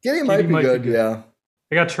 Giddey might be good, yeah.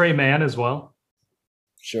 They got Trey Mann as well.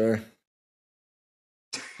 Sure.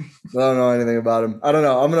 I don't know anything about him. I don't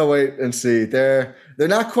know. I'm gonna wait and see. They're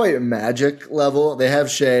not quite Magic level. They have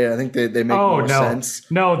Shea. I think they make more sense.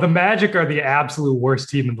 No, the Magic are the absolute worst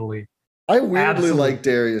team in the league. I weirdly like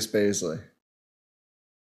Darius Baisley.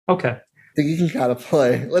 Okay. I think he can kind of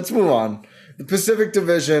play. Let's move on. The Pacific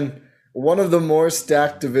Division, one of the more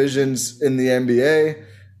stacked divisions in the NBA,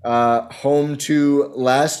 home to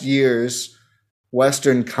last year's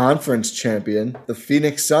Western Conference champion, the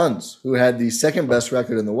Phoenix Suns, who had the second best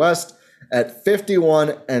record in the West at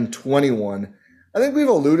 51-21. I think we've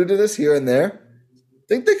alluded to this here and there. I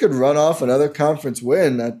think they could run off another conference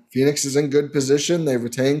win. Phoenix is in good position. They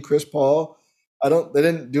retained Chris Paul. They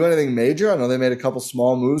didn't do anything major. I know they made a couple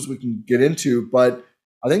small moves we can get into, but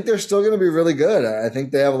I think they're still going to be really good. I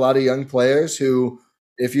think they have a lot of young players who,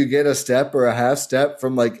 if you get a step or a half step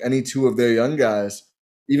from like any two of their young guys,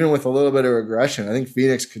 even with a little bit of regression, I think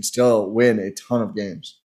Phoenix could still win a ton of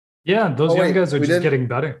games. Yeah, those young guys are just getting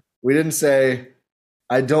better. We didn't say,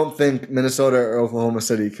 I don't think Minnesota or Oklahoma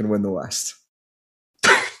City can win the West.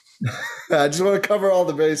 I just want to cover all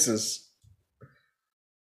the bases.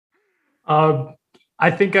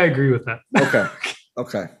 I think I agree with that.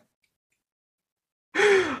 Okay.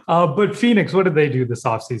 But Phoenix, what did they do this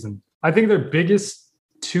offseason? I think their biggest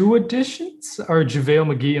two additions are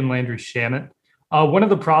JaVale McGee and Landry Shamet. One of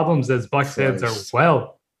the problems, as Bucks fans are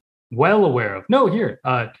well aware of,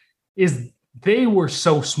 is they were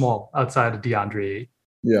so small outside of DeAndre Ayton.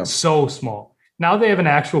 Yeah. So small. Now they have an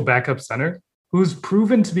actual backup center who's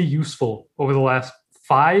proven to be useful over the last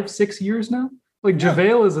 5-6 years now. Like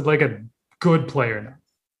JaVale is like a good player now.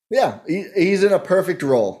 Yeah, he's in a perfect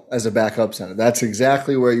role as a backup center. That's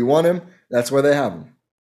exactly where you want him. That's where they have him.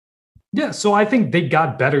 Yeah, so I think they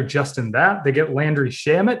got better just in that. They get Landry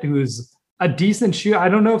Shamet, who's a decent shooter. I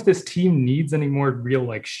don't know if this team needs any more real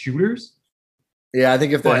like shooters. Yeah, I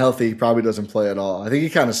think if they're healthy, he probably doesn't play at all. I think he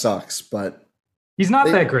kind of sucks, but he's not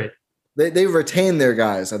that great. They retain their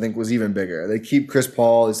guys, I think, was even bigger. They keep Chris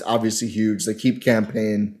Paul, is obviously huge. They keep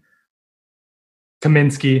Campaign.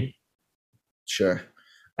 Kaminsky. Sure.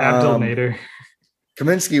 Abdel Nader.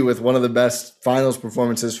 Kaminsky with one of the best finals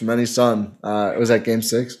performances from any Sun. It was at Game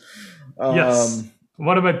 6. Yes.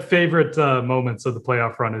 One of my favorite moments of the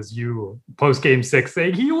playoff run is you post Game 6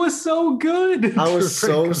 saying he was so good. I was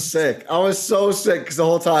so sick because the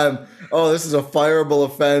whole time, this is a fireable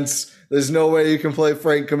offense. There's no way you can play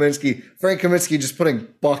Frank Kaminsky. Frank Kaminsky just putting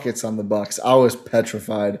buckets on the Bucks. I was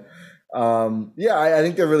petrified. I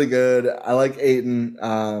think they're really good. I like Ayton.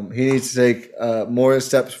 He needs to take more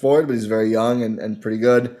steps forward, but he's very young and pretty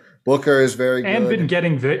good. Booker is very good. And been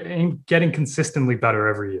getting consistently better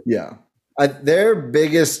every year. Yeah. Their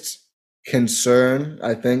biggest concern,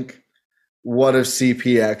 I think, what if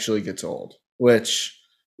CP actually gets old, which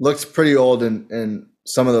looks pretty old in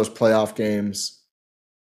some of those playoff games.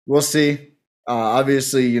 We'll see.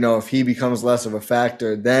 Obviously, if he becomes less of a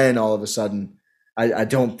factor, then all of a sudden, I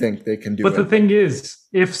don't think they can do it. But the thing is,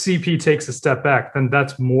 if CP takes a step back, then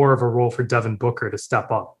that's more of a role for Devin Booker to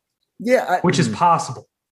step up. Yeah. Which is possible.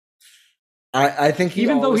 I think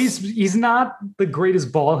though he's not the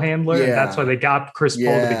greatest ball handler, and that's why they got Chris Paul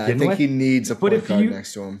to begin with. I think he needs a point guard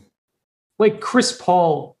next to him. Like Chris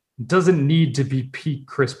Paul doesn't need to be peak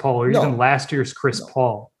Chris Paul or even last year's Chris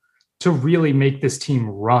Paul to really make this team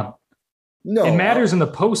run. No. It matters in the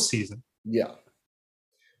postseason. Yeah.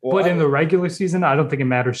 Well, but in the regular season, I don't think it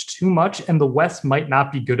matters too much, and the West might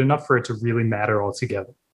not be good enough for it to really matter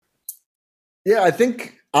altogether. Yeah, I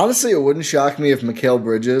think, honestly, it wouldn't shock me if Mikal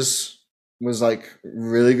Bridges was like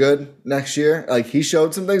really good next year. Like he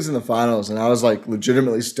showed some things in the finals and I was like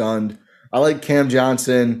legitimately stunned. I like Cam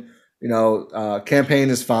Johnson, Campaign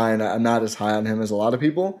is fine. I'm not as high on him as a lot of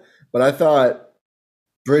people, but I thought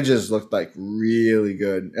Bridges looked like really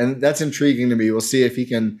good. And that's intriguing to me. We'll see if he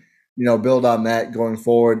can, build on that going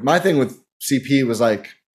forward. My thing with CP was like,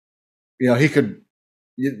 the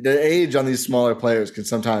age on these smaller players can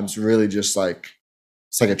sometimes really just like,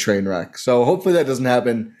 it's like a train wreck. So hopefully that doesn't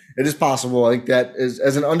happen. It is possible. I think that is,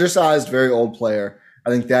 as an undersized, very old player, I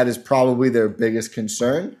think that is probably their biggest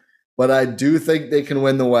concern. But I do think they can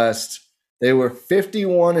win the West. They were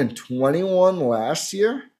 51-21 last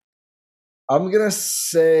year. I'm going to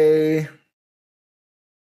say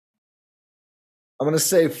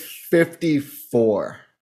 54.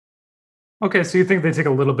 Okay, so you think they take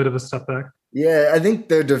a little bit of a step back? Yeah, I think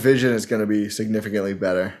their division is going to be significantly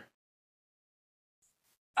better.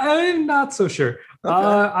 I'm not so sure. Okay.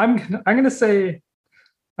 I'm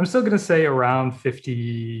still gonna say around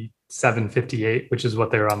 57, 58, which is what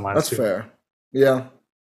they were on last year. That's fair. Yeah.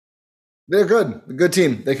 They're good. A good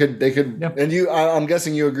team. They could Yep. And I'm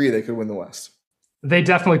guessing you agree they could win the West. They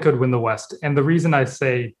definitely could win the West. And the reason I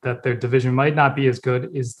say that their division might not be as good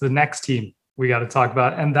is the next team we got to talk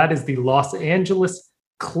about, and that is the Los Angeles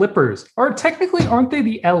Clippers. Or technically, aren't they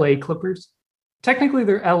the LA Clippers? Technically,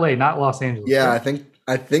 they're LA, not Los Angeles. Yeah, right?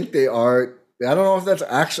 I think they are. I don't know if that's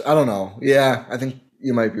actually. I don't know. Yeah, I think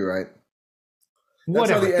you might be right. That's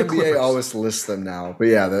Whatever. how the NBA Clippers. always lists them now. But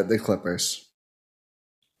yeah, the Clippers.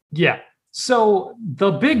 Yeah. So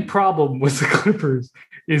the big problem with the Clippers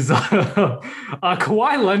is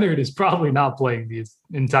Kawhi Leonard is probably not playing the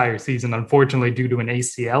entire season, unfortunately, due to an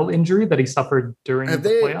ACL injury that he suffered during the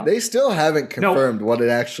playoffs. They still haven't confirmed what it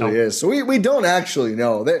actually is. So we don't actually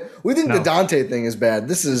know. We think the Dante thing is bad.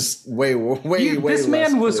 This is way This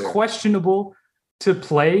man was questionable to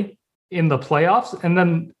play in the playoffs. And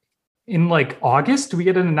then in like August, we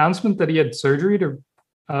get an announcement that he had surgery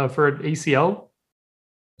for an ACL.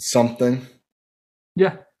 Something.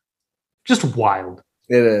 Yeah. Just wild.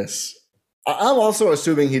 It is. I'm also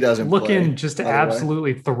assuming he doesn't looking play, just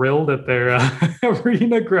absolutely thrilled at their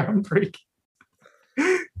arena groundbreaking.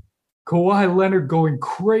 Kawhi Leonard going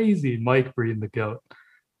crazy. Mike Breen the GOAT.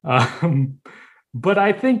 But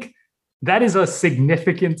I think that is a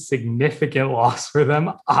significant loss for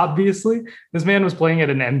them. Obviously, this man was playing at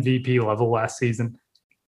an MVP level last season.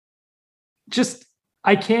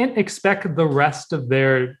 I can't expect the rest of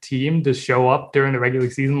their team to show up during the regular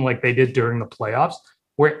season like they did during the playoffs,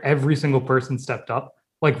 where every single person stepped up,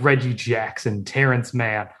 like Reggie Jackson, Terrence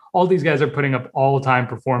Mann. All these guys are putting up all-time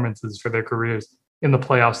performances for their careers in the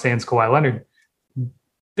playoffs, sans Kawhi Leonard.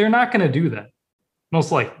 They're not going to do that,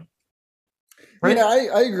 most likely. Right? Yeah,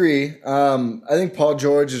 I agree. I think Paul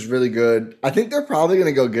George is really good. I think they're probably going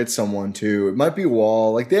to go get someone too. It might be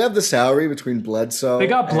Wall. Like they have the salary between Bledsoe. They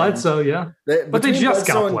got Bledsoe, yeah. But they just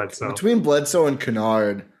got Bledsoe. Between Bledsoe and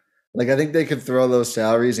Kennard, like I think they could throw those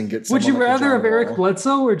salaries and get someone. Would you rather have Eric Wall.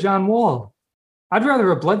 Bledsoe or John Wall? I'd rather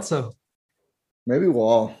have Bledsoe. Maybe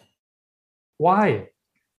Wall. Why?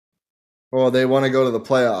 Well, they want to go to the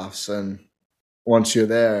playoffs, and once you're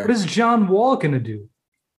there. What is John Wall going to do?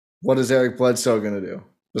 What is Eric Bledsoe going to do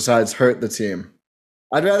besides hurt the team?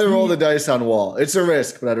 I'd rather roll the dice on Wall. It's a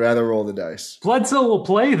risk, but I'd rather roll the dice. Bledsoe will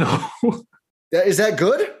play, though. Is that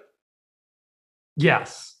good?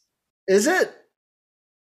 Yes. Is it?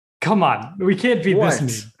 Come on. We can't be this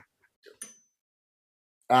mean.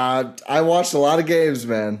 I watched a lot of games,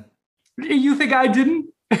 man. You think I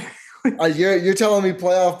didn't? You're telling me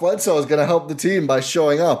playoff Bledsoe is going to help the team by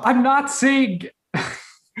showing up. I'm not saying...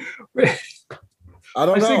 I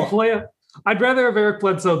don't know. I'd rather have Eric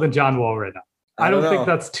Bledsoe than John Wall right now. I don't think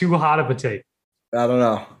that's too hot of a take. I don't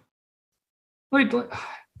know. Wait,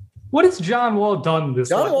 what has John Wall done this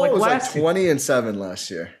year? John Wall was like 20-7 last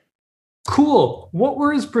year. Cool. What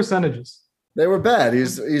were his percentages? They were bad.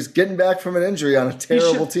 He's getting back from an injury on a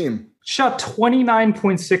terrible team. Shot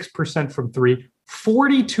 29.6% from three,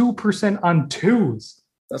 42% on twos.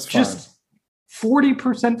 That's fine. Just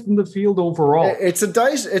 40% from the field overall. It's a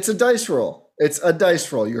dice roll. It's a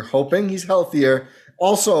dice roll. You're hoping he's healthier.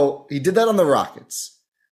 Also, he did that on the Rockets.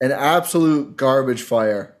 An absolute garbage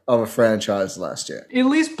fire of a franchise last year. At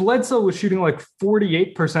least Bledsoe was shooting like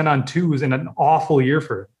 48% on twos in an awful year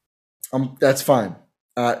for him. That's fine.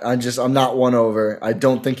 I'm not won over. I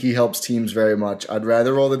don't think he helps teams very much. I'd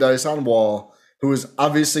rather roll the dice on Wall, who is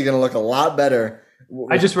obviously going to look a lot better.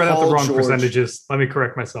 I just read out the wrong percentages. Let me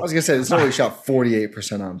correct myself. I was going to say, this only shot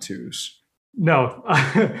 48% on twos. No,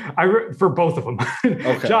 for both of them.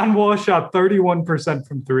 Okay. John Wall shot 31%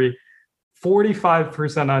 from three,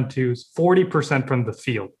 45% on twos, 40% from the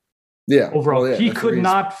field. Yeah. Overall, he could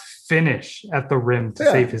not finish at the rim to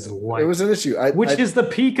save his life. It was an issue. Which is the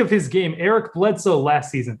peak of his game. Eric Bledsoe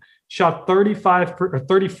last season shot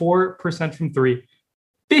 34% from three,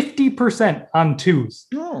 50% on twos.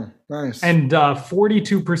 Oh, nice. And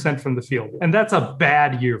 42% from the field. And that's a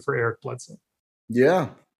bad year for Eric Bledsoe. Yeah.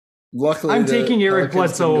 Luckily, I'm taking Eric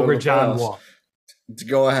Bledsoe over John Wall.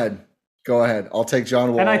 Go ahead. I'll take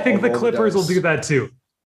John Wall. And I think the Clippers will do that too.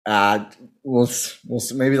 We'll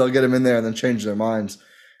maybe they'll get him in there and then change their minds.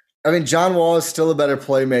 I mean, John Wall is still a better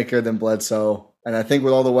playmaker than Bledsoe, and I think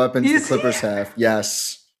with all the weapons the Clippers have,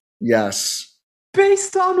 yes. Yes.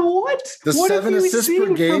 Based on what? The what 7 assists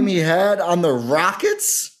per game he had on the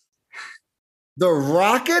Rockets? The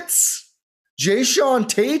Rockets? Jayshawn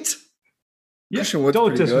Tate? Yeah, Christian Wood's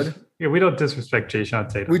pretty good. Yeah, we don't disrespect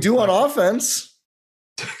Jayshawn Tate. We do on offense.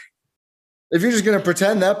 If you're just going to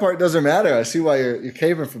pretend that part doesn't matter, I see why you're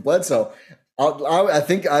caving for Bledsoe. I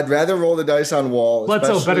think I'd rather roll the dice on Wall.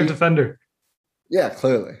 Bledsoe, better defender. Yeah,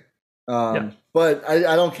 clearly. But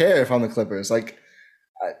I don't care if I'm the Clippers. Like,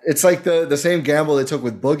 it's like the same gamble they took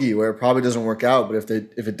with Boogie, where it probably doesn't work out. But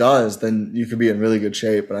if it does, then you could be in really good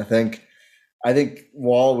shape. And I think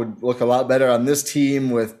Wall would look a lot better on this team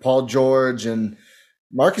with Paul George and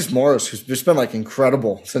Marcus Morris, who's just been like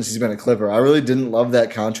incredible since he's been a Clipper. I really didn't love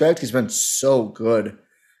that contract. He's been so good.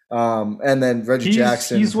 And then Reggie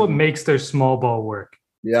Jackson. He's what makes their small ball work.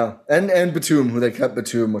 Yeah. And Batum, who they kept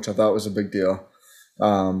Batum, which I thought was a big deal.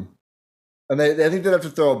 And I think they'd have to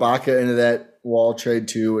throw Ibaka into that Wall trade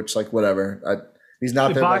too, which like whatever. He's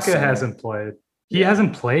not there. Ibaka hasn't played. He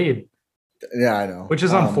hasn't played. Yeah, I know. Which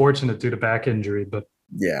is unfortunate due to back injury, but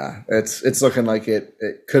yeah, it's looking like it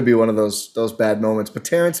could be one of those bad moments. But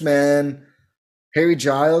Terrence Mann, Harry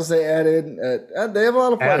Giles, they added. They have a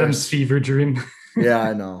lot of players. Adam's fever dream. Yeah,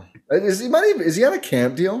 I know. Is he on a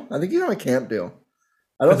camp deal? I think he's on a camp deal.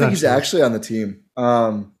 I don't think he's actually on the team.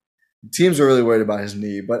 Teams are really worried about his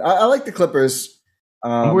knee, but I like the Clippers.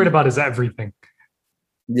 I'm worried about his everything.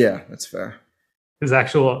 Yeah, that's fair. His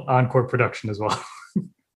actual on-court production as well.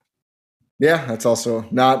 Yeah, that's also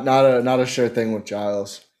not a sure thing with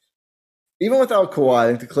Giles. Even without Kawhi, I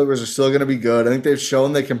think the Clippers are still going to be good. I think they've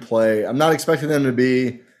shown they can play. I'm not expecting them to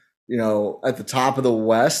be, at the top of the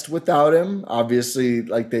West without him. Obviously,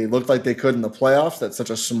 like they looked like they could in the playoffs. That's such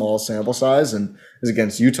a small sample size and is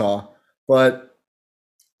against Utah. But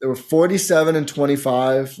they were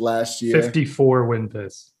 47-25 last year. 54 win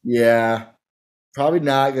pace. Yeah, probably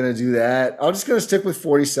not going to do that. I'm just going to stick with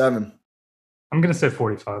 47. I'm going to say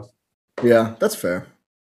 45. Yeah, that's fair.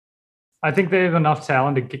 I think they have enough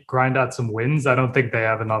talent to grind out some wins. I don't think they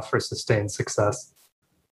have enough for sustained success.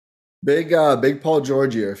 Big Paul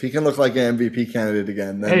George year. If he can look like an MVP candidate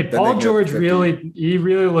again, then Paul George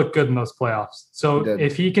really looked good in those playoffs. So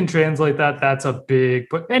if he can translate that, that's a big.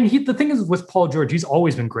 The thing is with Paul George, he's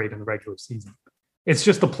always been great in the regular season. It's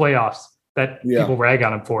just the playoffs that people rag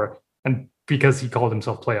on him for, and because he called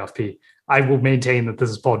himself Playoff P. I will maintain that this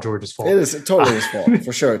is Paul George's fault. It is totally his fault.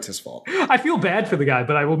 For sure, it's his fault. I feel bad for the guy,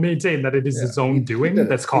 but I will maintain that it is his own doing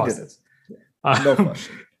that's caused it. No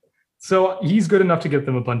question. So he's good enough to get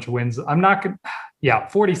them a bunch of wins. I'm not going to...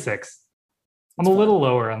 46. I'm a little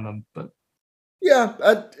lower on them, but... Yeah,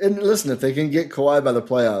 and listen, if they can get Kawhi by the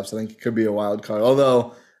playoffs, I think it could be a wild card.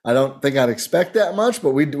 Although, I don't think I'd expect that much,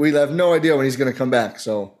 but we have no idea when he's going to come back,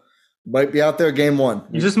 so... Might be out there game one.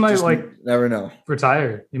 You just might never know.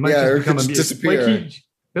 Retire. You might just become a disappear.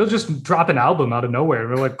 He'll just drop an album out of nowhere.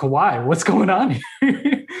 We're like, Kawhi, what's going on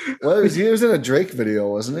here? Well, he was in a Drake video,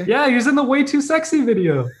 wasn't he? Yeah, he was in the Way Too Sexy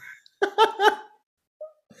video.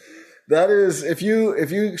 That is, if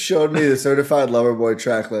you showed me the Certified Lover Boy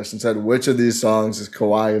track list and said which of these songs is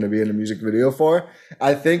Kawhi going to be in a music video for,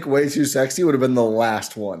 I think Way Too Sexy would have been the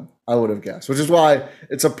last one I would have guessed, which is why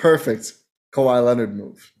it's a perfect Kawhi Leonard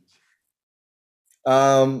move.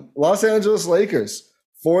 Los Angeles Lakers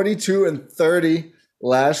 42-30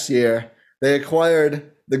 last year. They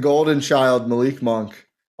acquired the golden child Malik Monk,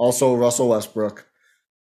 also Russell Westbrook.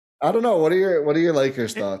 I don't know. What are your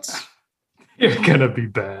Lakers thoughts? You're gonna be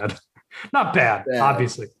bad. Not bad,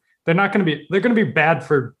 obviously. They're not gonna be. They're gonna be bad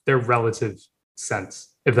for their relative sense,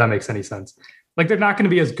 if that makes any sense. Like they're not gonna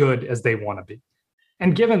be as good as they want to be.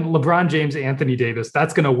 And given LeBron James, Anthony Davis,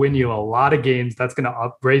 that's going to win you a lot of games. That's going to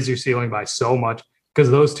raise your ceiling by so much because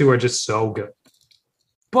those two are just so good.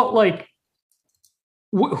 But like,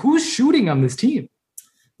 who's shooting on this team?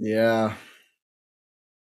 Yeah.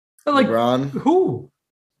 Like, LeBron. Who?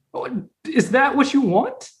 Is that what you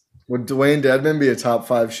want? Would Dwayne Dedmon be a top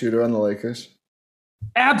 5 shooter on the Lakers?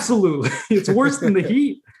 Absolutely. It's worse than the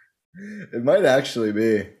Heat. It might actually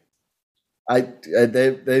be.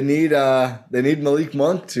 They need Malik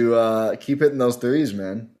Monk to keep hitting those threes,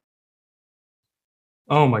 man.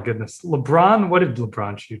 Oh my goodness. LeBron, what did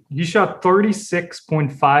LeBron shoot? He shot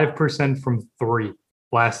 36.5% from 3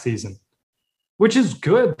 last season, which is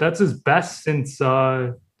good. That's his best since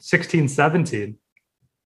 16-17.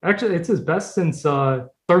 Actually, it's his best since 13-14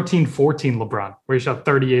 LeBron, where he shot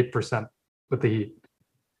 38% with the Heat.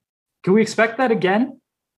 Can we expect that again?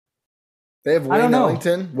 They have Wayne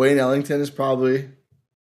Ellington. Wayne Ellington is probably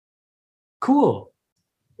cool.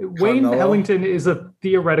 Wayne Ellington is a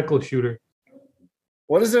theoretical shooter.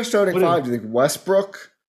 What is their starting 5? Do you think Westbrook,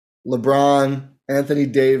 LeBron, Anthony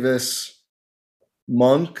Davis,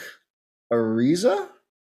 Monk, Ariza,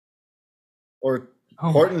 or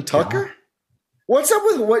Horton Tucker? God. What's up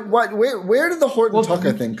with where did the Horton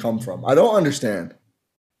Tucker thing come from? I don't understand.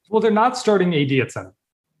 Well, they're not starting AD at center.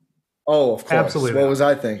 Oh, of course. Absolutely. What was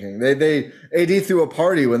I thinking? They AD threw a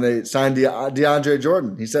party when they signed DeAndre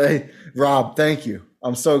Jordan. He said, "Hey, Rob, thank you.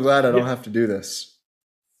 I'm so glad I don't have to do this."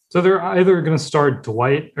 So they're either going to start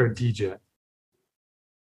Dwight or DJ.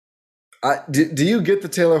 Do you get the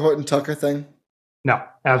Taylor Horton Tucker thing? No,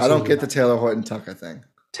 absolutely. I don't get the Taylor Horton Tucker thing.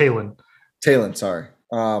 Talon, sorry.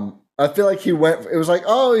 I feel like it was like,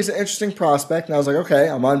 oh, he's an interesting prospect. And I was like, okay,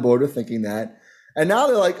 I'm on board with thinking that. And now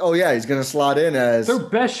they're like, oh, yeah, he's going to slot in as... Their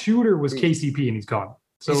best shooter was KCP, and he's gone.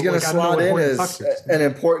 So he's going to slot in as an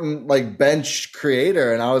important bench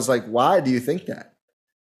creator. And I was like, why do you think that?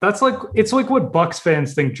 It's like what Bucks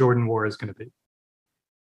fans think Jordan Moore is going to be.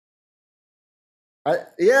 I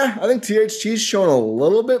think THT's shown a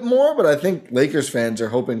little bit more, but I think Lakers fans are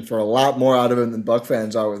hoping for a lot more out of him than Buck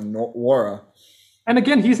fans are with Wara. And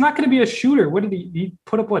again, he's not going to be a shooter. What did he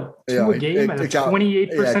put up? Two a game at a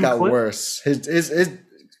 28% clip? It got worse. His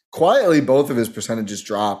quietly, both of his percentages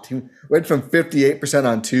dropped. He went from 58%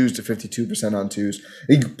 on twos to 52% on twos.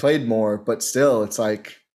 He played more, but still, it's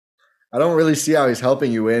like I don't really see how he's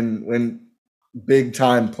helping you win big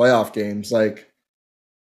time playoff games.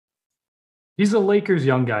 He's a Lakers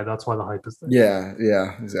young guy. That's why the hype is there.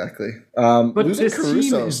 Yeah, exactly. But losing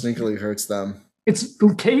Caruso sneakily hurts them. It's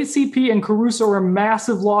KCP and Caruso are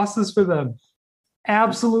massive losses for them.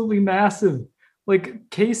 Absolutely massive.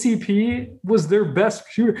 KCP was their best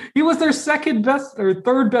shooter. He was their second best or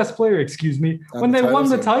third best player, when they won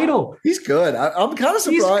the title. He's good. I'm kind of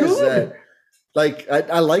surprised that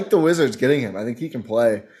I like the Wizards getting him. I think he can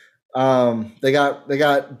play. They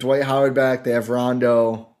got Dwight Howard back. They have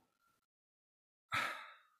Rondo.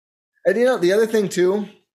 And the other thing too,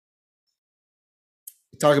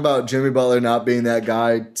 talk about Jimmy Butler not being that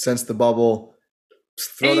guy since the bubble.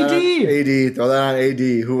 Throw that on AD,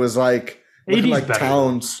 who was looking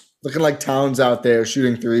like Towns out there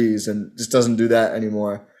shooting threes and just doesn't do that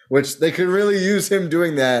anymore, which they could really use him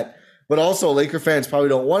doing that. But also Laker fans probably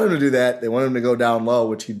don't want him to do that. They want him to go down low,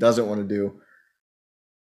 which he doesn't want to do.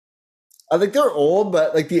 I think they're old,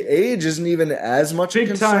 but the age isn't even as much big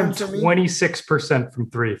a concern time. To me. 26% from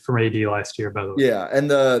three from AD last year, by the way. Yeah, and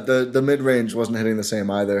the mid range wasn't hitting the same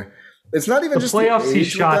either. It's not even just playoffs. The age he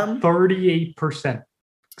shot 38%.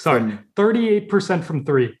 Sorry, 38% from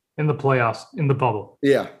three in the playoffs in the bubble.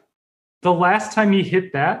 Yeah, the last time he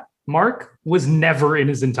hit that mark was never in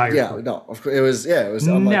his entire career. No, of course it was. Yeah, it was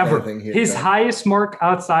never. His highest mark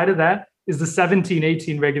outside of that is the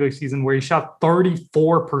 17-18 regular season where he shot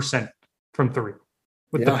 34%. From three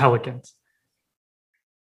with the Pelicans.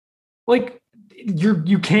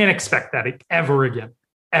 You can't expect that ever again.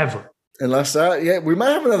 Ever. Unless we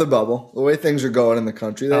might have another bubble. The way things are going in the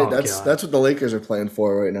country. That's what the Lakers are playing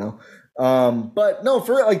for right now. But no,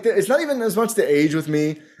 it's not even as much the age with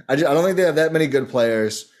me. I don't think they have that many good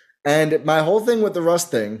players. And my whole thing with the Russ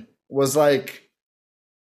thing was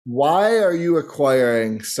why are you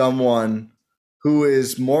acquiring someone who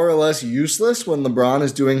is more or less useless when LeBron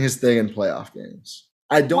is doing his thing in playoff games?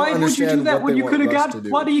 I don't understand. Why would you do that when you could have got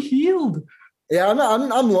Buddy Hield? Yeah,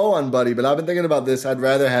 I'm low on Buddy, but I've been thinking about this. I'd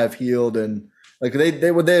rather have Hield and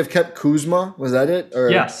would they have kept Kuzma? Was that it? Or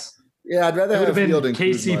yes. Yeah, I'd rather have Hield and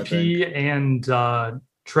KCP and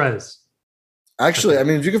Trez. Actually,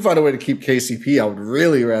 if you can find a way to keep KCP, I would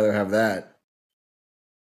really rather have that.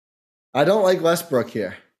 I don't like Westbrook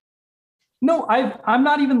here. No, I'm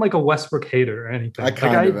not even a Westbrook hater or anything. I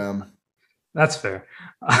kind of am. That's fair.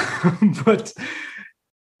 But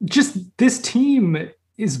just this team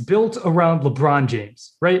is built around LeBron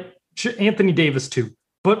James, right? Anthony Davis too,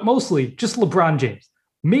 but mostly just LeBron James.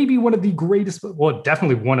 Maybe one of the greatest,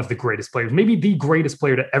 definitely one of the greatest players, maybe the greatest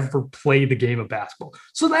player to ever play the game of basketball.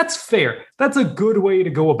 So that's fair. That's a good way to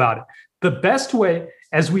go about it. The best way,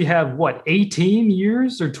 as we have 18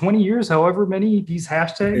 years or 20 years, however many these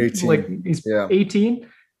hashtags, 18. 18,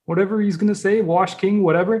 whatever he's going to say, Wash King,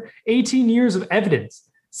 whatever, 18 years of evidence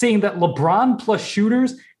saying that LeBron plus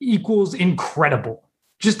shooters equals incredible.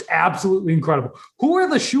 Just absolutely incredible. Who are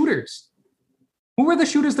the shooters? Who are the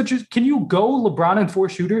shooters can you go LeBron and four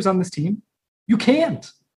shooters on this team? You can't.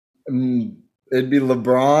 It'd be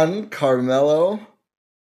LeBron, Carmelo,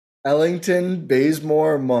 Ellington,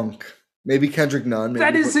 Bazemore, Monk. Maybe Kendrick Nunn.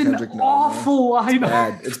 That is an awful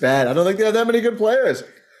lineup. It's bad. I don't think they have that many good players.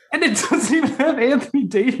 And it doesn't even have Anthony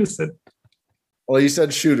Davis in. Well, you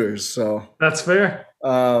said shooters, so. That's fair.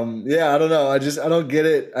 Yeah, I don't know. I don't get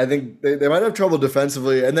it. I think they might have trouble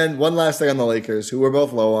defensively. And then one last thing on the Lakers, who we're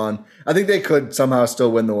both low on. I think they could somehow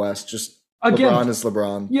still win the West. Just again, LeBron is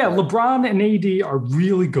LeBron. Yeah, but LeBron and AD are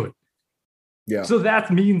really good. Yeah. So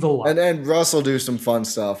that means a lot. And Russ will do some fun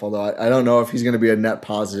stuff, although I don't know if he's going to be a net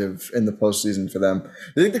positive in the postseason for them. Do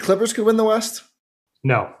you think the Clippers could win the West?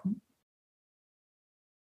 No.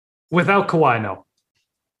 Without Kawhi, no.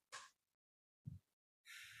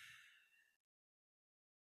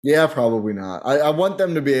 Yeah, probably not. I want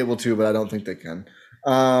them to be able to, but I don't think they can.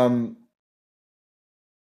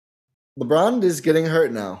 LeBron is getting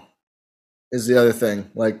hurt now, is the other thing.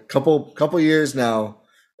 Like couple years now,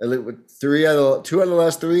 two out of the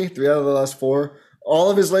last three out of the last four. All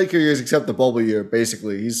of his Laker years except the bubble year,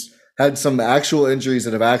 basically. He's had some actual injuries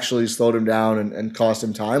that have actually slowed him down and cost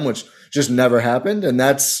him time, which just never happened. And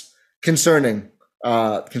that's concerning.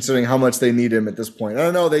 Considering how much they need him at this point. I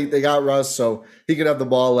don't know, they got Russ, so he could have the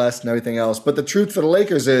ball less and everything else. But the truth for the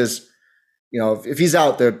Lakers is, if he's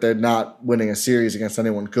out, they're not winning a series against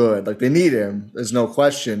anyone good. Like, they need him. There's no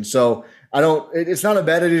question. So it's not a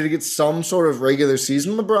bad idea to get some sort of regular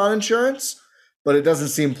season LeBron insurance, but it doesn't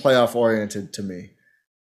seem playoff oriented to me.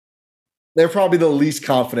 They're probably the least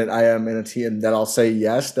confident I am in a team that I'll say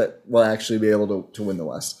yes, that will actually be able to win the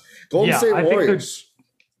West. Golden State Warriors.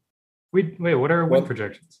 Wait, what are win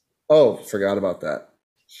projections? Oh, forgot about that.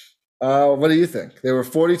 What do you think? They were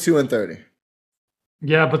 42-30.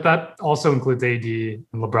 Yeah, but that also includes AD and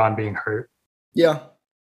LeBron being hurt. Yeah.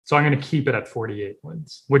 So I'm going to keep it at 48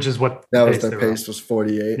 wins, which is what that was their pace was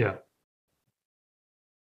 48. Yeah.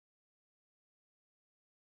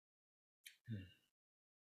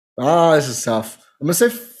 This is tough. I'm going to say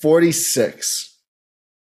 46.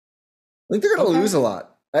 I think they're going to lose a lot.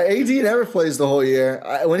 AD never plays the whole year.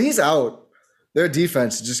 When he's out, their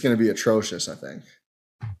defense is just going to be atrocious, I think.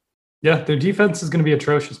 Yeah, their defense is going to be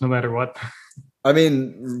atrocious no matter what. I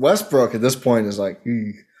mean, Westbrook at this point is like,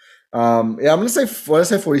 I'm going to say,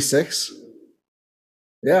 46?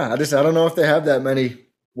 Yeah, I don't know if they have that many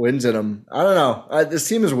wins in them. I don't know. This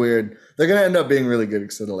team is weird. They're going to end up being really good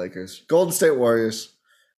against the Lakers. Golden State Warriors,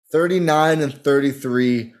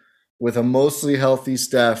 39-33 with a mostly healthy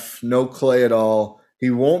Steph, no Clay at all. He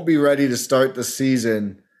won't be ready to start the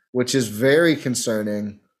season, which is very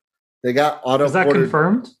concerning. They got Otto Porter. Is that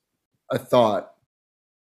confirmed? I thought.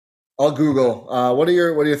 I'll Google. What are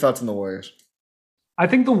your thoughts on the Warriors? I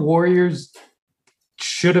think the Warriors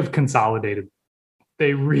should have consolidated.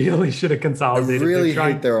 They really should have consolidated. I really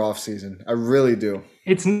hate their offseason. I really do.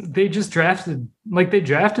 They just drafted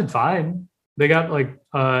fine. They got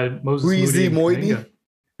Moses Moody. Moody.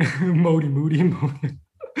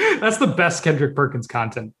 That's the best Kendrick Perkins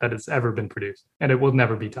content that has ever been produced, and it will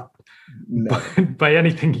never be topped by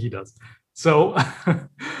anything he does. So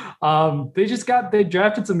they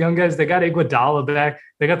drafted some young guys. They got Iguodala back.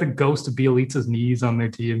 They got the ghost of Bielitsa's knees on their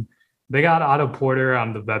team. They got Otto Porter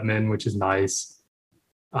on the Vedman, which is nice.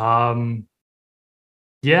 I'm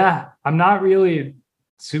not really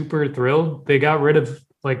super thrilled. They got rid of,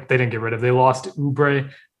 they didn't get rid of. They lost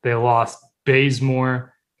Oubre. They lost Bazemore.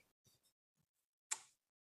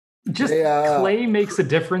 Clay makes a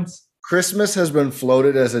difference. Christmas has been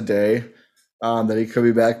floated as a day that he could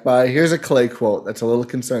be back by. Here's a Clay quote that's a little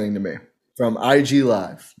concerning to me from IG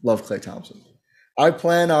Live. Love Klay Thompson. I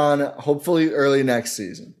plan on hopefully early next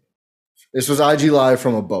season. This was IG Live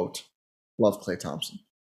from a boat. Love Klay Thompson.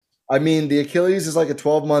 I mean, the Achilles is like a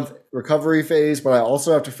 12-month recovery phase, but I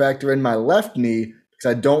also have to factor in my left knee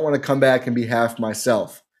because I don't want to come back and be half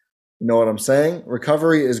myself. You know what I'm saying?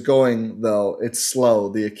 Recovery is going, though. It's slow.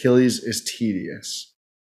 The Achilles is tedious.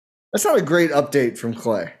 That's not a great update from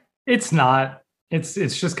Clay. It's not. It's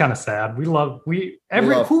just kind of sad.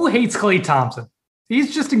 Who hates Klay Thompson?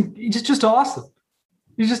 He's just awesome.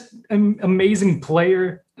 He's just an amazing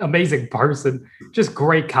player, amazing person, just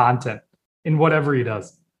great content in whatever he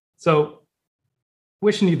does. So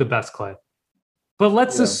wishing you the best, Clay. But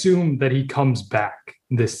let's assume that he comes back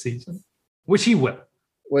this season, which he will.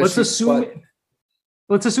 Let's assume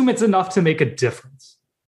it's enough to make a difference.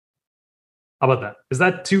 How about that? Is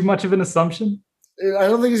that too much of an assumption? I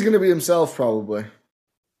don't think he's going to be himself, probably.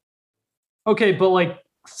 Okay, but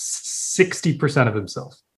 60% of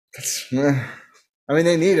himself. I mean,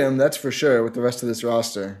 they need him, that's for sure, with the rest of this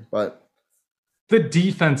roster. But the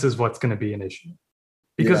defense is what's going to be an issue.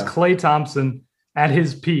 Because Klay Thompson, at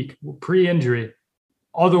his peak, pre-injury,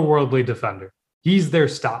 otherworldly defender. He's their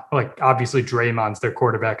stop. Obviously, Draymond's their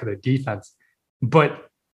quarterback of their defense. But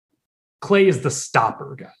Klay is the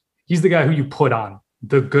stopper guy. He's the guy who you put on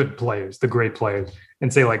the good players, the great players,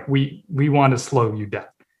 and say, we want to slow you down.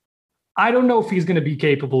 I don't know if he's going to be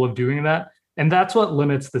capable of doing that. And that's what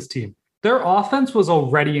limits this team. Their offense was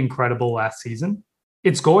already incredible last season.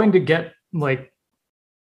 It's going to get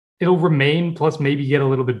it'll remain, plus maybe get a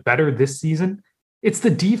little bit better this season. It's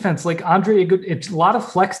the defense. Like it's a lot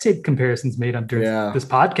of flex tape comparisons made on this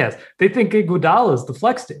podcast. They think Iguodala is the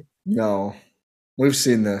flex tape. No, we've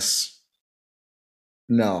seen this.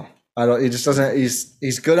 No, I don't. He just doesn't.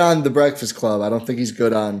 He's good on the Breakfast Club. I don't think he's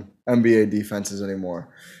good on NBA defenses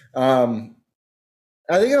anymore.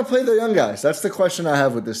 Are they going to play the young guys? That's the question I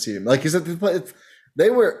have with this team. Like, they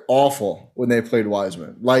were awful when they played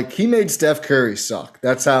Wiseman. Like, he made Steph Curry suck.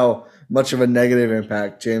 That's how much of a negative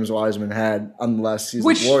impact James Wiseman had on the last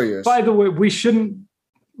season's Warriors. By the way, we shouldn't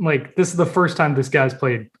this is the first time this guy's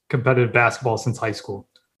played competitive basketball since high school.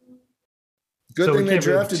 Good thing they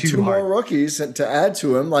drafted two more rookies to add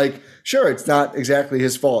to him. Like, sure, it's not exactly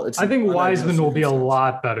his fault. I think Wiseman will be a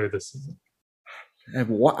lot better this season. I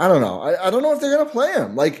don't know. I don't know if they're going to play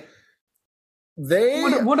him. Like,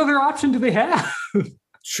 what other option do they have?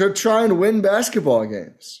 Should try and win basketball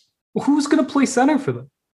games. Well, who's going to play center for them?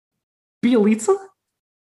 Bielitsa?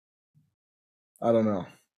 I don't know.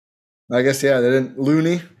 I guess, they didn't.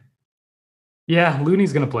 Looney? Yeah,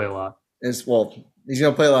 Looney's going to play a lot. He's going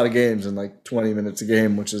to play a lot of games in 20 minutes a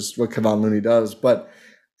game, which is what Kevon Looney does. But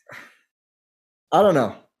I don't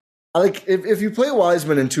know. If you play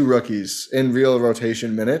Wiseman and two rookies in real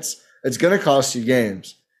rotation minutes, it's going to cost you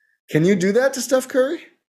games. Can you do that to Steph Curry?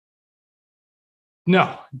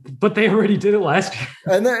 No, but they already did it last year.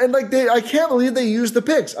 I can't believe they used the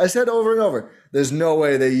picks. I said over and over, there's no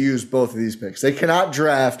way they used both of these picks. They cannot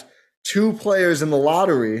draft two players in the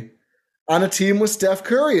lottery on a team with Steph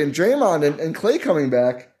Curry and Draymond and Clay coming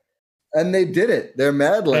back, and they did it. They're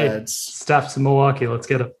mad lads. Steph's in Milwaukee. Let's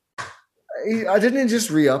get him. I didn't just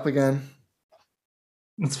re-up again.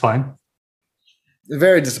 It's fine.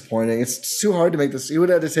 Very disappointing. It's too hard to make this. He would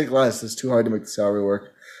have to take less. It's too hard to make the salary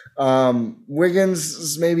work. Wiggins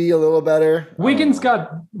is maybe a little better. Wiggins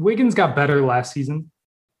got better last season.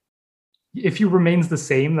 If he remains the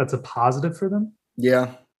same, that's a positive for them.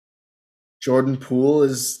 Yeah. Jordan Poole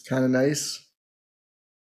is kind of nice.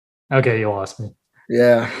 Okay, you lost me.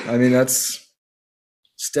 Yeah, I mean, that's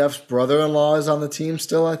Steph's brother-in-law is on the team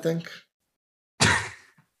still, I think.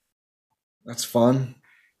 That's fun.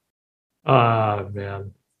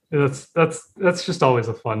 Man. That's just always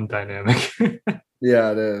a fun dynamic.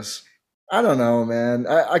 Yeah, it is. I don't know, man.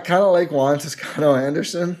 I kind of like Juan Toscano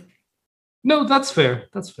Anderson. No, that's fair.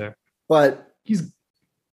 That's fair. But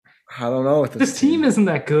I don't know. This team isn't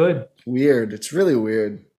that good. Weird. It's really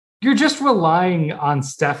weird. You're just relying on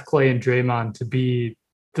Steph, Clay, and Draymond to be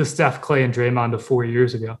the Steph, Clay, and Draymond of 4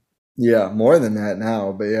 years ago. Yeah, more than that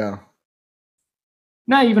now, but yeah.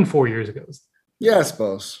 Not even 4 years ago. Yeah, I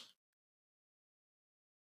suppose.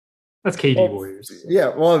 That's KD Warriors. Yeah,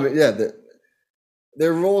 well, yeah,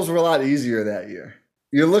 their roles were a lot easier that year.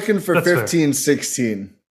 You're looking for 15,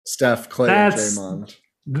 16, Steph, Clay, and Draymond.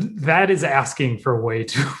 That is asking for way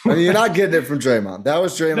too much. I mean, you're not getting it from Draymond. That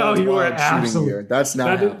was Draymond's wild shooting year. That's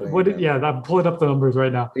not happening. I'm pulling up the numbers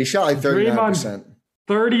right now. He shot 39%.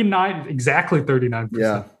 39, exactly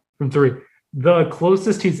 39% from three. The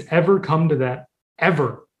closest he's ever come to that,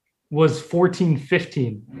 ever, was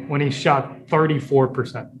 14-15 when he shot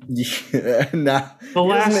 34%. Yeah, the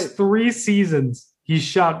last 3 seasons, he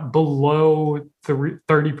shot below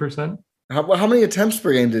 30%. How many attempts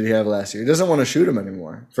per game did he have last year? He doesn't want to shoot him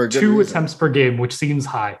anymore. For 2 attempts per game, which seems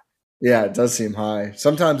high. Yeah, it does seem high.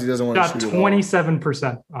 Sometimes he doesn't want to shoot. Got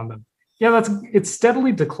 27% on them. Yeah, it's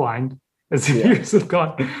steadily declined as the years have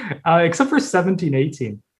gone, except for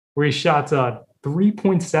 17-18, where he shot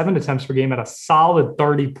 3.7 attempts per game at a solid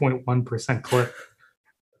 30.1% clip.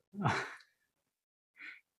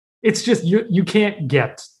 It's just you can't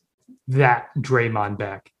get that Draymond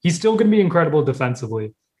back. He's still going to be incredible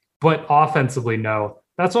defensively, but offensively, no.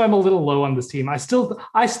 That's why I'm a little low on this team. I still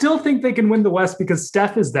think they can win the West because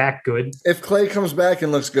Steph is that good. If Clay comes back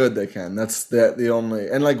and looks good, they can. That's the only,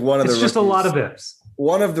 and one of the. It's just a lot of ifs.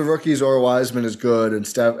 One of the rookies or Wiseman is good, and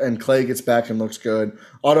Steph and Clay gets back and looks good.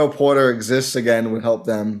 Otto Porter exists again, would help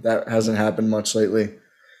them. That hasn't happened much lately.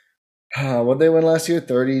 What did they win last year?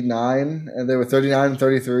 39, and they were 39 and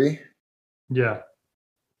 33. Yeah.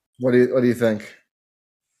 What do you think?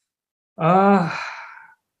 I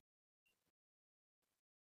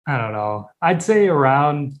don't know. I'd say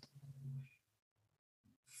around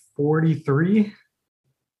 43.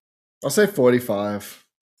 I'll say 45.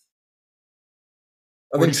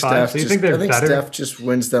 I think Steph just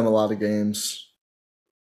wins them a lot of games.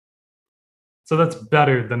 So that's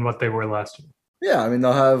better than what they were last year. Yeah, I mean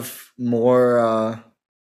they'll have more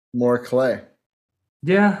Clay.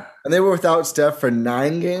 Yeah. And they were without Steph for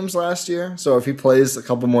 9 games last year. So if he plays a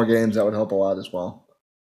couple more games, that would help a lot as well.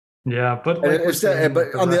 Yeah, but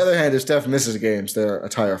but on the other hand, if Steph misses games, they're a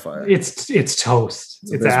tire fire. It's toast.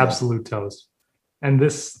 It's absolute toast. And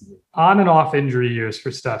this on and off injury years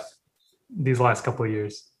for Steph these last couple of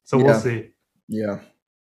years. So we'll see. Yeah.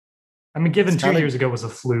 I mean, given 2 years ago was a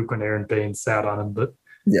fluke when Aaron Baines sat on him, but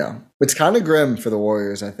yeah, it's kind of grim for the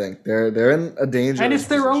Warriors. I think they're in a danger, and it's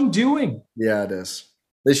their own doing. Yeah, it is.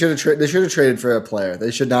 They should have traded for a player.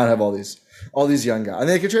 They should not have all these young guys. I mean,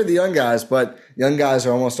 they could trade the young guys, but young guys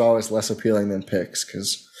are almost always less appealing than picks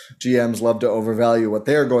because GMs love to overvalue what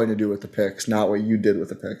they're going to do with the picks, not what you did with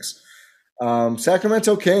the picks.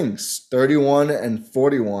 Sacramento Kings,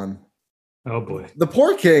 31-41. Oh boy, the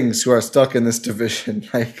poor Kings who are stuck in this division.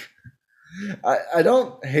 Like, I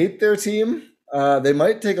don't hate their team. They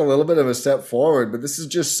might take a little bit of a step forward, but this is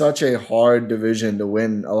just such a hard division to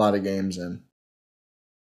win a lot of games in.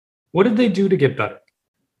 What did they do to get better?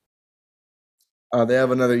 They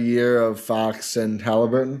have another year of Fox and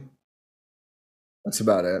Halliburton. That's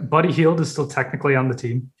about it. Buddy Hield is still technically on the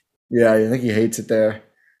team. Yeah, I think he hates it there.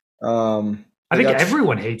 I think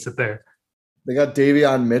everyone hates it there. They got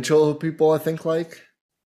Davion Mitchell, who people I think like.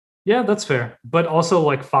 Yeah, that's fair. But also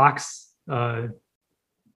like Fox, like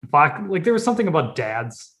there was something about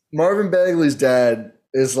dads. Marvin Bagley's dad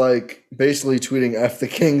is like basically tweeting F the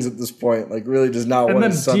Kings at this point. Like really does not want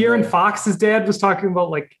his son. And then De'Aaron Fox's dad was talking about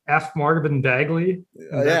like F Marvin Bagley.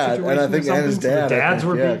 And I think and his dad. So dads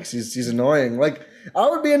were because he's annoying. Like I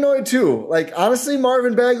would be annoyed too. Like honestly,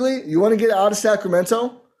 Marvin Bagley, you want to get out of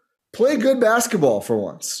Sacramento? Play good basketball for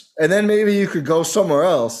once. And then maybe you could go somewhere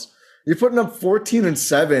else. You're putting up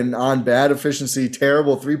 14-7 on bad efficiency,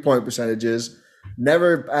 terrible 3-point percentages.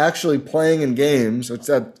 Never actually playing in games, which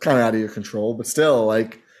that's kind of out of your control, but still,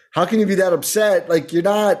 like, how can you be that upset? Like, you're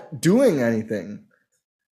not doing anything.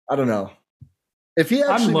 I don't know. If he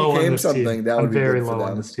actually became something, that would be very good for low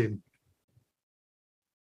them. On this team.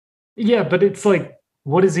 Yeah, but it's like,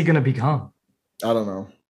 what is he going to become? I don't know.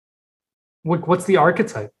 What's the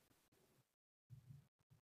archetype?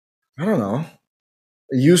 I don't know.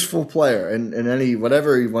 A useful player in any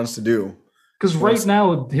whatever he wants to do. Because right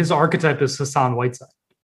now, his archetype is Hassan Whiteside,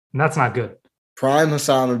 and that's not good. Prime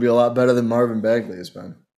Hassan would be a lot better than Marvin Bagley has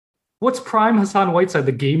been. What's prime Hassan Whiteside?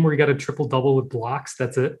 The game where he got a triple-double with blocks?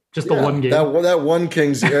 That's it? Just the one game? That one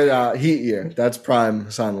Kings Heat year. That's prime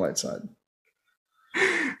Hassan Whiteside.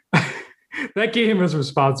 That game is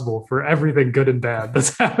responsible for everything good and bad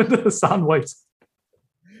that's happened to Hassan Whiteside.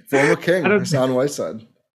 Former King, Hassan Whiteside.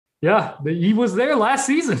 Yeah, he was there last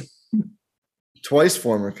season. Twice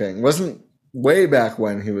former King. Wasn't way back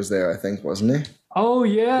when he was there, I think, wasn't he? Oh,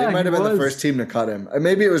 yeah. They might have been the first team to cut him.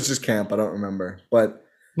 Maybe it was just camp. I don't remember. But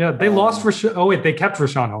yeah, they lost they kept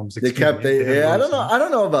Rashawn Holmes. I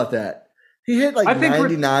don't know about that. He hit like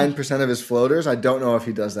 99% of his floaters. I don't know if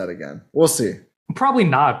he does that again. We'll see. Probably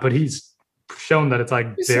not, but he's shown that it's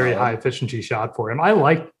like very high efficiency shot for him.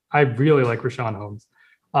 I really like Rashawn Holmes.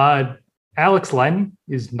 Alex Len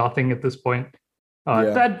is nothing at this point.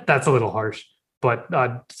 That's a little harsh. But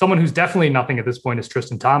someone who's definitely nothing at this point is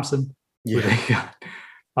Tristan Thompson. Yeah.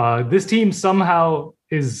 This team somehow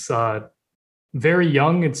is very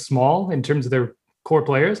young and small in terms of their core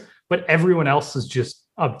players, but everyone else is just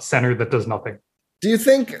a center that does nothing. Do you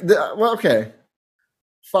think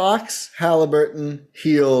Fox, Halliburton,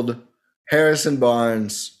 Hield, Harrison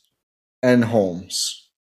Barnes, and Holmes?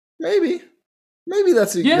 Maybe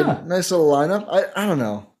that's a good, nice little lineup. I don't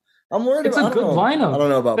know. I'm worried it's a good lineup. I don't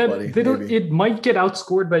know about Buddy. It might get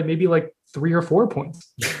outscored by maybe like 3 or 4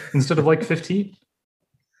 points instead of like 15.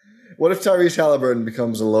 What if Tyrese Halliburton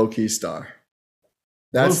becomes a low-key star?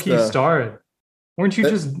 Low-key star. Weren't you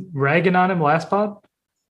just ragging on him last pod?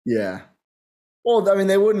 Yeah. Well, I mean,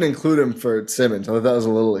 they wouldn't include him for Simmons. I thought that was a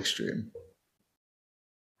little extreme.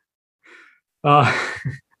 I thought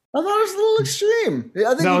it was a little extreme.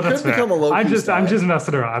 I think he could become a low-key star. I'm just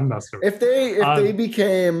messing around. I'm messing around. If they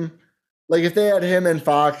became... Like, if they had him and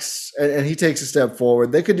Fox and he takes a step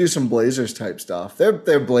forward, they could do some Blazers type stuff. They're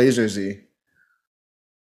Blazers-y.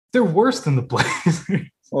 They're worse than the Blazers.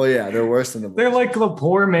 Oh, yeah, they're worse than the Blazers. They're like the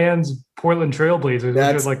poor man's Portland Trail Blazers.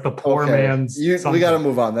 They're like the poor man's... we got to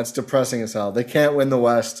move on. That's depressing as hell. They can't win the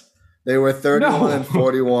West. They were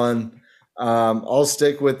 31-41. I'll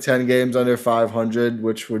stick with 10 games under 500,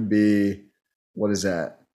 which would be... What is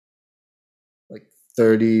that? Like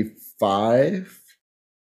 35?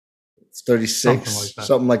 It's 36,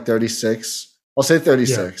 something like 36. I'll say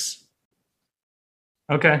 36.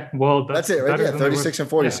 Yeah. Okay, well, that's it, right? Yeah, 36 and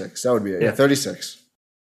 46. Yeah. That would be it. Yeah, 36.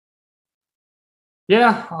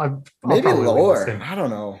 Yeah, maybe lower. I don't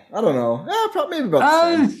know. Yeah, probably maybe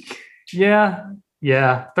about the same.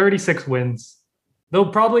 Yeah. 36 wins. They'll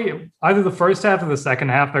probably either the first half or the second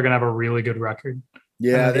half. They're gonna have a really good record.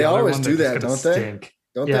 Yeah, they always do that, don't they? Stink.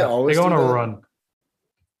 They always? They go on a run.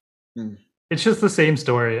 It's just the same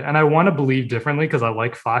story, and I want to believe differently because I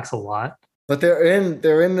like Fox a lot. But they're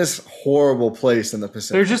in this horrible place in the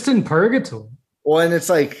Pacific. They're just in purgatory. Well, and it's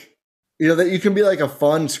like, that you can be like a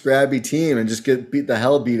fun, scrappy team and just get the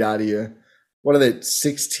hell beat out of you. What are they,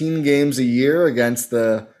 16 games a year against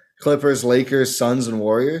the Clippers, Lakers, Suns, and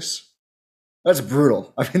Warriors? That's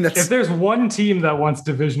brutal. I mean, if there's one team that wants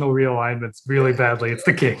divisional realignments really badly, it's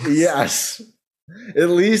the Kings. Yes. At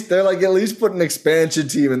least put an expansion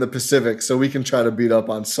team in the Pacific so we can try to beat up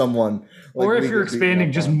on someone. Or if you're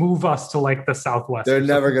expanding, just move us to like the Southwest. They're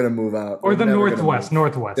never going to move out. Or the Northwest.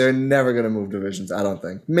 They're never going to move divisions, I don't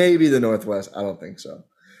think. Maybe the Northwest. I don't think so.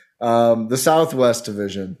 The Southwest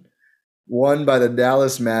division, won by the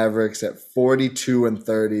Dallas Mavericks at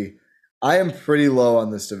 42-30. I am pretty low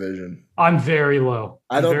on this division. I'm very low.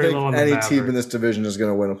 I don't think any team in this division is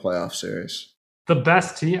going to win a playoff series. The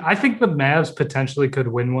best team, I think the Mavs potentially could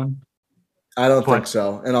win one. I don't think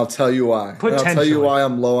so, and I'll tell you why. And I'll tell you why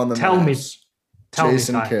I'm low on the Mavs.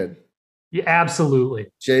 Jason Kidd. Yeah,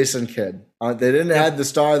 absolutely. Jason Kidd. They didn't add the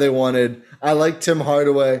star they wanted. I like Tim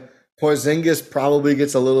Hardaway. Porzingis probably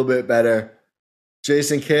gets a little bit better.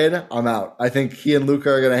 Jason Kidd, I'm out. I think he and Luka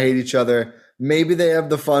are going to hate each other. Maybe they have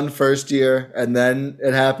the fun first year, and then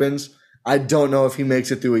it happens. I don't know if he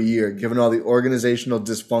makes it through a year, given all the organizational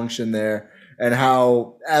dysfunction there and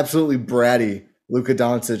how absolutely bratty Luka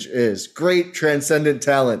Doncic is. Great transcendent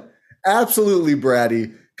talent. Absolutely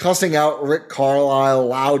bratty. Cussing out Rick Carlisle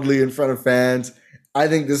loudly in front of fans. I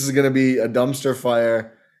think this is going to be a dumpster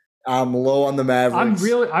fire. I'm low on the Mavericks.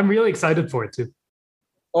 I'm really excited for it too.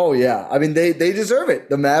 Oh yeah. I mean, they deserve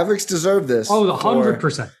it. The Mavericks deserve this. Oh,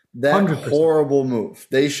 100%. That 100%. Horrible move.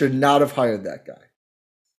 They should not have hired that guy.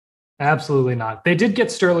 Absolutely not. They did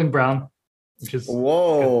get Sterling Brown, which is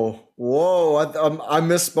whoa. I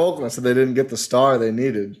misspoke. I said they didn't get the star they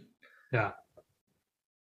needed. Yeah.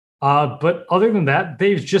 But other than that,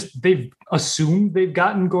 they've assumed they've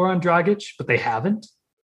gotten Goran Dragic, but they haven't.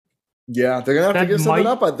 Yeah, they're gonna have to give something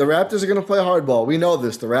up. The Raptors are gonna play hardball. We know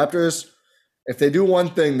this. The Raptors, if they do one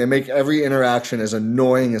thing, they make every interaction as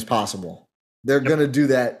annoying as possible. They're gonna do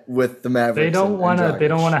that with the Mavericks. They don't want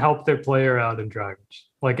to help their player out in Dragic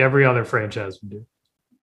like every other franchise would do.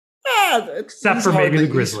 Except for maybe the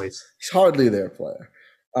Grizzlies. He's hardly their player.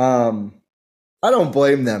 I don't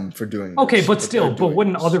blame them for doing okay, this, but still,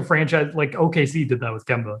 wouldn't other franchise like OKC did that with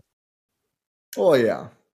Kemba? Oh yeah.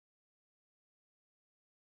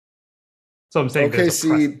 So I'm saying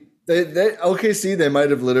OKC, they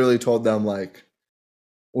might have literally told them like,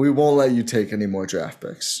 we won't let you take any more draft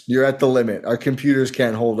picks. You're at the limit. Our computers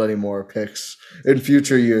can't hold any more picks in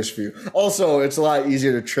future years for you. Also, it's a lot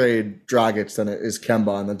easier to trade Dragic than it is Kemba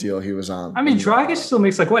on the deal he was on. I mean, Dragic still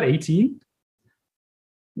makes 18?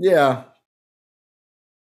 Yeah.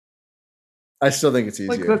 I still think it's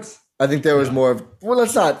easier. I think there was more of. Well,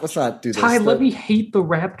 let's not do this. Ty, let me hate the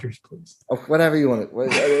Raptors, please. Oh, whatever you want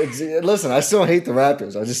to. Listen, I still hate the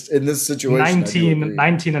Raptors. I just in this situation,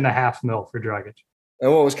 19.5 mil for Dragic.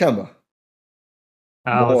 And what was Kemba?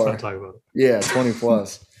 Let's not talk about it. Yeah, 20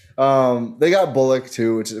 plus. They got Bullock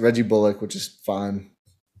too, which is Reggie Bullock, which is fine.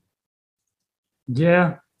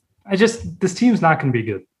 Yeah, this team's not going to be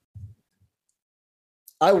good.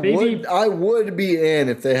 I would be in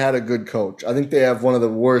if they had a good coach. I think they have one of the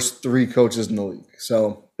worst 3 coaches in the league.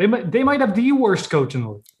 So they might have the worst coach in the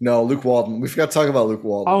league. No, Luke Walton. We forgot to talk about Luke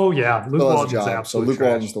Walton. Oh yeah, Luke Walton's absolutely so Luke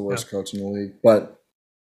trash. Walton's the worst coach in the league. But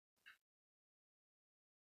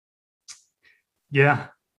yeah,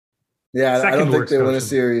 I don't think they win a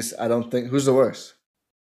series. I don't think. Who's the worst?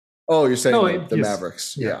 Oh, you're saying the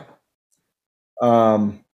Mavericks? Yeah.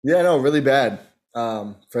 Really bad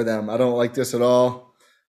for them. I don't like this at all.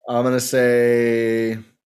 I'm going to say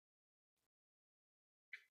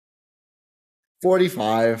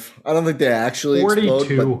 45. I don't think they actually 42.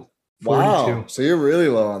 Explode, but wow. 42. So you're really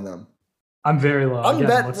low on them. I'm very low.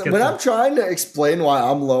 I'm trying to explain why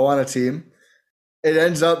I'm low on a team, it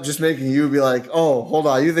ends up just making you be like, oh, hold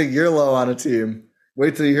on. You think you're low on a team.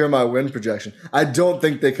 Wait till you hear my win projection. I don't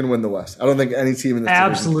think they can win the West. I don't think any team in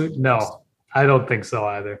this division. No, I don't think so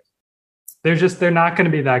either. They're not going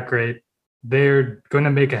to be that great. They're going to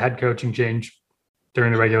make a head coaching change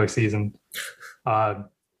during the regular season.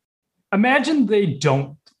 Imagine they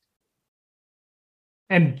don't.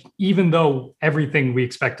 And even though everything we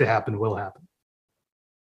expect to happen will happen.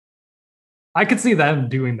 I could see them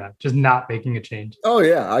doing that, just not making a change. Oh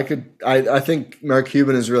yeah, I could. I think Mark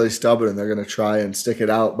Cuban is really stubborn, and they're going to try and stick it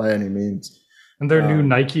out by any means. And their new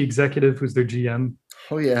Nike executive, who's their GM.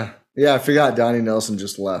 Oh yeah, I forgot Donnie Nelson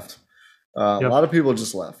just left. A lot of people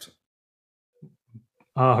just left.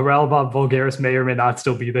 Haralabos Voulgaris may or may not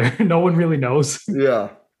still be there. No one really knows. Yeah.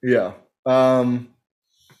 The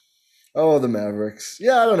Mavericks.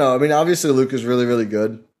 Yeah, I don't know. I mean, obviously Luke is really, really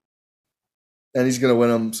good, and he's going to win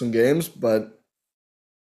them some games. But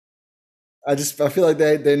I feel like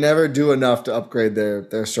they never do enough to upgrade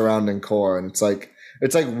their surrounding core, and it's like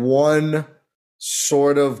one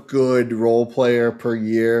sort of good role player per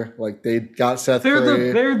year. Like they got Seth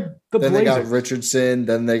Curry, they're the then Blazers. They got Richardson,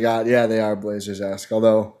 then they got they are Blazers-esque.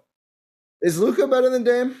 Although, is Luka better than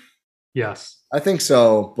Dame? Yes, I think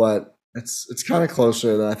so, but it's kind of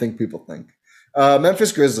closer than I think people think.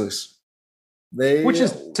 Memphis Grizzlies, which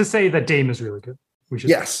is to say that Dame is really good.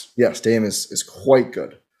 Yes, Dame is quite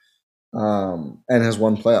good. And has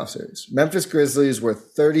won playoff series. Memphis Grizzlies were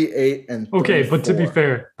 38 and 34. Okay, but to be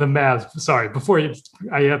fair, the Mavs. Sorry, the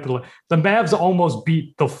Mavs almost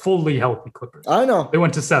beat the fully healthy Clippers. I know they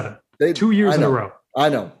went to 7 2 years in a row. I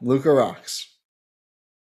know. Luka rocks.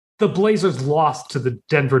 The Blazers lost to the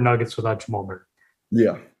Denver Nuggets without Jamal Murray.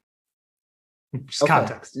 Yeah, just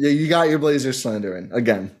context. Yeah, you got your Blazers slandering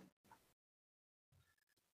again.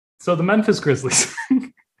 So the Memphis Grizzlies.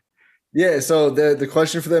 Yeah, so the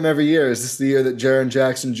question for them every year is this the year that Jaren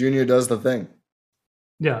Jackson Jr. does the thing?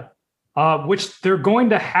 Yeah, which they're going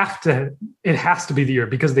to have to. It has to be the year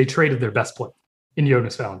because they traded their best player in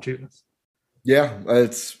Jonas Valanciunas. Yeah,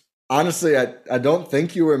 it's honestly I don't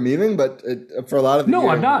think you were memeing, but for a lot of the year,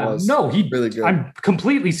 I'm not. No, he really good. I'm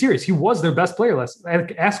completely serious. He was their best player last.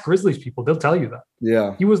 Ask Grizzlies people; they'll tell you that.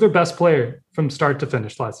 Yeah, he was their best player from start to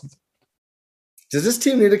finish last season. Does this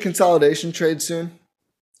team need a consolidation trade soon?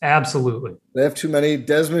 Absolutely. They have too many.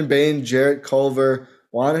 Desmond Bane, Jarrett Culver,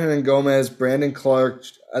 Juan Hernangomez, Brandon Clark.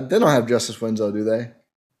 They don't have Justice Winslow, do they?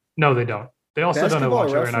 No, they don't. They also don't have Juan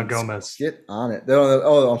Hernangomez. Get on it. They don't have,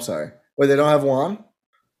 oh, I'm sorry. Wait, they don't have Juan?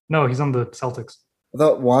 No, he's on the Celtics. I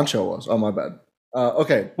thought Juancho was. Oh, my bad.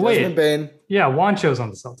 Okay. Desmond Bane. Yeah, Juancho's on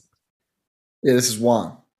the Celtics. Yeah, this is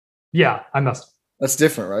Juan. Yeah, I must. That's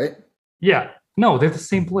different, right? Yeah. No, they're the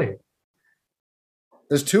same player.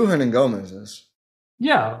 There's 2 Hernangomez's.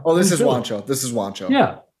 Yeah. Oh, this is Juancho. This is Juancho.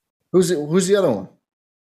 Yeah. Who's the other one?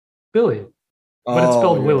 Billy. But it's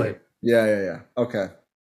spelled Willie. Yeah. Okay.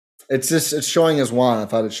 It's showing as Juan. I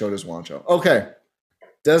thought it showed as Juancho. Okay.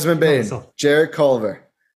 Desmond Bane, Jarrett Culver,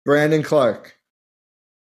 Brandon Clark.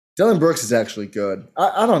 Dylan Brooks is actually good.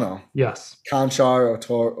 I don't know. Yes. Conchar,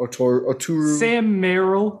 Oturu. Sam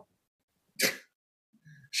Merrill.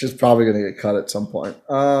 She's probably going to get cut at some point.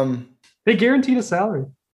 They guaranteed a salary.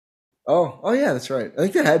 Oh yeah, that's right. I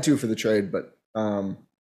think they had to for the trade, but I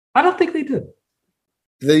don't think they did.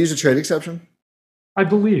 Did they use a trade exception? I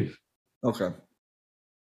believe. Okay.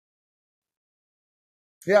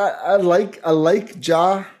 Yeah, I like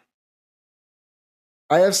Ja.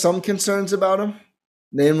 I have some concerns about him,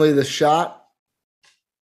 namely the shot.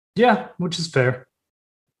 Yeah, which is fair.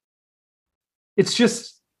 It's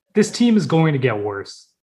just this team is going to get worse.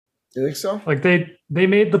 You think so? Like they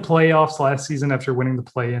made the playoffs last season after winning the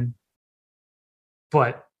play-in.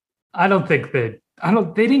 But I don't think they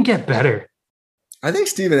didn't get better. I think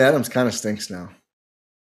Steven Adams kind of stinks now.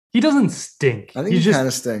 He doesn't stink. I think he kind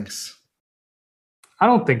of stinks. I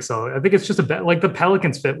don't think so. I think it's just like the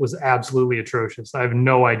Pelicans fit was absolutely atrocious. I have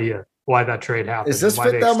no idea why that trade happened. Is this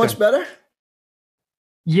fit that much better?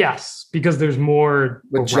 Yes, because there's more.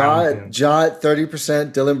 With Ja at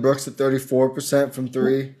 30%, Dylan Brooks at 34% from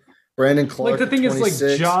 3, Brandon Clark. Like the thing is, like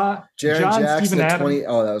Jaren Jackson at 20.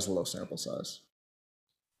 Oh, that was a low sample size.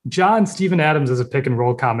 Ja and Steven Adams as a pick and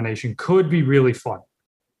roll combination could be really fun.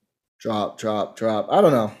 Drop. I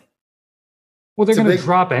don't know. Well, they're going to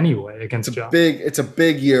drop anyway against Ja. It's a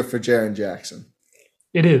big year for Jaren Jackson.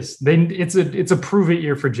 It is. It's a prove it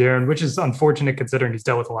year for Jaren, which is unfortunate considering he's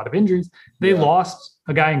dealt with a lot of injuries. They lost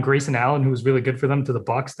a guy in Grayson Allen who was really good for them to the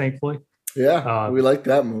Bucks, thankfully. Yeah, we like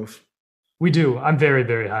that move. We do. I'm very,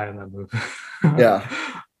 very high on that move. Yeah.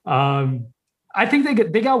 I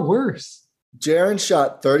think they got worse. Jaren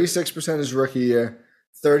shot 36% his rookie year,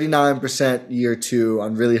 39% year 2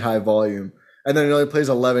 on really high volume. And then he only plays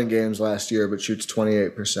 11 games last year, but shoots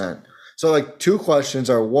 28%. So, like, 2 questions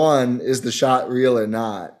are, 1, is the shot real or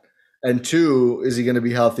not? And 2, is he going to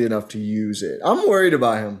be healthy enough to use it? I'm worried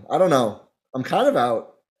about him. I don't know. I'm kind of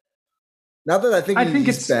out. Not that I think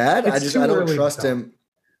he's bad. I don't trust him.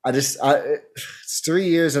 It's 3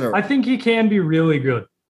 years in a row. I think he can be really good.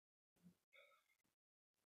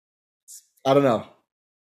 I don't know.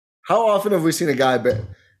 How often have we seen a guy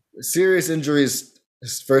serious injuries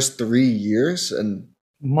his first 3 years? And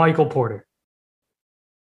Michael Porter.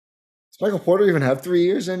 Does Michael Porter even have 3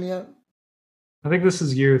 years in yet? I think this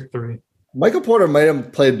is year 3. Michael Porter might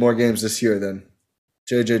have played more games this year than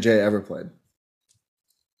JJJ ever played.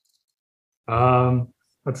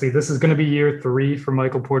 Let's see. This is going to be year 3 for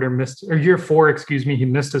Michael Porter. Year 4, excuse me. He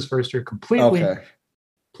missed his first year completely. Okay.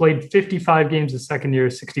 Played 55 games the second year,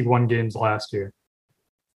 61 games last year.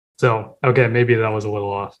 So, okay, maybe that was a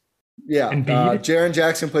little off. Yeah. Jaren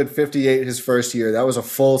Jackson played 58 his first year. That was a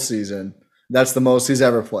full season. That's the most he's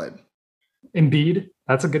ever played. Embiid,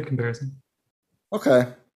 that's a good comparison.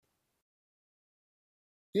 Okay.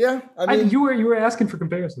 Yeah, I mean, you were asking for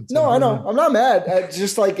comparisons. No, I know. I'm not mad. It's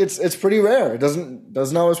just like it's pretty rare. It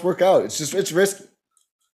doesn't always work out. It's risky.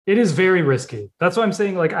 It is very risky. That's why I'm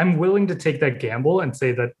saying, like, I'm willing to take that gamble and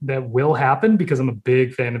say that will happen because I'm a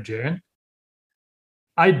big fan of Jaren.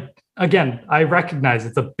 I recognize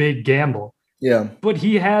it's a big gamble. Yeah. But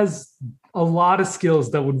he has a lot of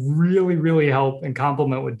skills that would really, really help and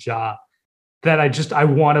complement with Ja that I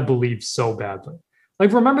want to believe so badly.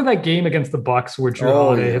 Like, remember that game against the Bucks where Drew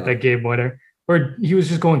Holiday hit that game winner? Where he was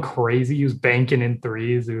just going crazy. He was banking in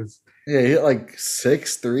threes. He hit like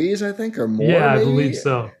 6 threes, I think, or more. Yeah, maybe? I believe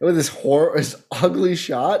so. With this ugly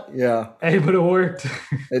shot. Yeah. Hey, but it worked.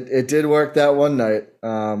 It did work that one night.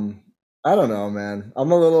 I don't know, man.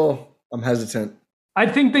 I'm hesitant. I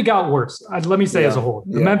think they got worse. Let me say as a whole.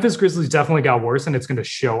 The Memphis Grizzlies definitely got worse, and it's going to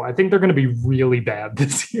show. I think they're going to be really bad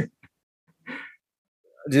this year.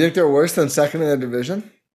 Do you think they're worse than second in the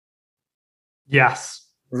division? Yes.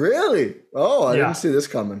 Really? Oh, I didn't see this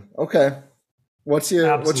coming. Okay. What's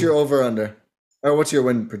your over under? Or what's your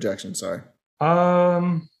win projection? Sorry.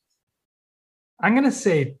 I'm gonna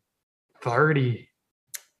say 30.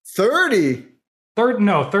 30?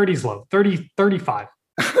 No, 30's low. 35.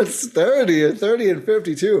 It's 30 and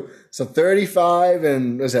 52. So 35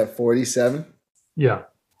 and is that 47? Yeah.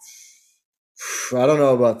 I don't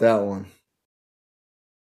know about that one.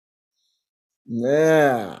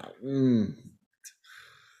 Yeah.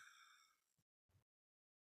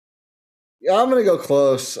 Yeah, I'm gonna go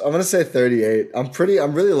close. I'm gonna say 38. I'm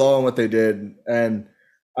really low on what they did, and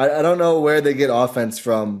I don't know where they get offense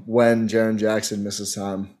from when Jaren Jackson misses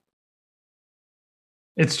time.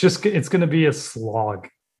 It's gonna be a slog.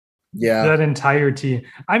 Yeah, that entire team.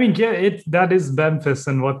 I mean, that is Memphis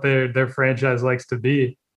and what their franchise likes to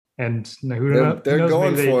be, and they're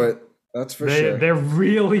going for it. That's for sure. They're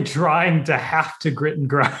really trying to have to grit and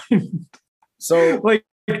grind. So, like,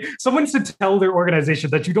 someone needs to tell their organization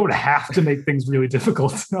that you don't have to make things really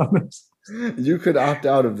difficult on this. You could opt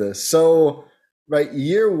out of this. So, right,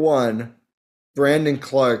 year 1, Brandon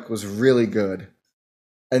Clark was really good.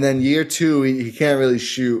 And then year 2, he can't really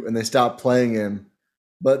shoot, and they stopped playing him.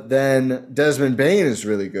 But then Desmond Bane is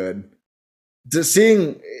really good.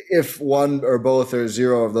 Seeing if one or both or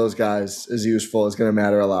zero of those guys is useful is going to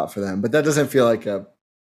matter a lot for them. But that doesn't feel like a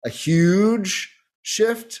huge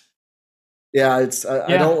shift. Yeah, I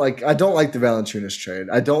don't like the Valanciunas trade.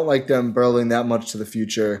 I don't like them burrowing that much to the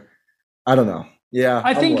future. I don't know. Yeah,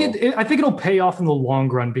 I think it'll pay off in the long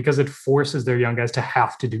run because it forces their young guys to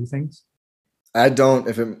have to do things. I don't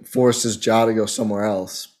if it forces Ja to go somewhere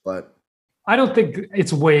else, but I don't think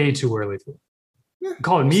it's way too early for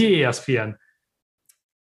calling me ESPN.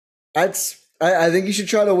 I think you should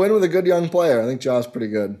try to win with a good young player. I think Ja's pretty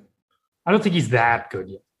good. I don't think he's that good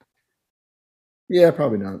yet. Yeah,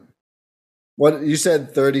 probably not. What you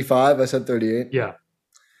said 35? I said 38. Yeah.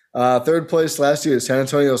 Third place last year is San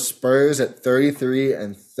Antonio Spurs at 33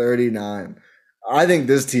 and 39. I think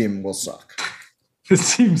this team will suck.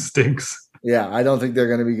 This team stinks. Yeah, I don't think they're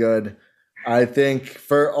going to be good. I think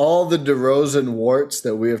for all the DeRozan warts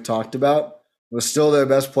that we have talked about, was still their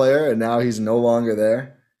best player, and now he's no longer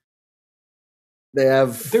there.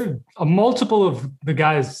 There a multiple of the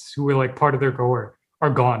guys who were like part of their core are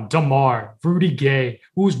gone. DeMar, Rudy Gay,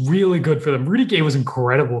 who was really good for them. Rudy Gay was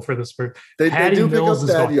incredible for the Spurs. They do pick up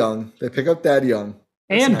Thad Young. They pick up Thad Young.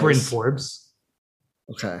 And nice. Bryn Forbes.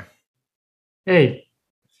 Okay. Hey,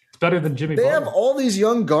 it's better than Jimmy Butler. They have all these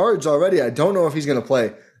young guards already. I don't know if he's going to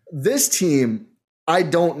play. This team, I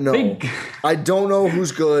don't know. I don't know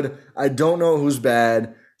who's good. I don't know who's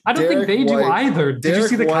bad. I don't think they do either. Did you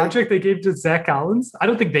see the contract they gave to Zach Collins? I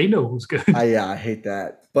don't think they know who's good. Yeah, I hate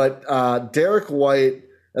that. But Derek White,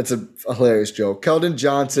 that's a hilarious joke. Keldon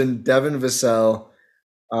Johnson, Devin Vassell,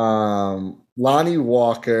 Lonnie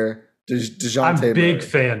Walker, DeJounte I'm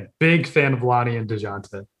Murray. Big fan of Lonnie and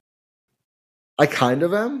DeJounte. I kind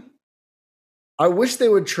of am. I wish they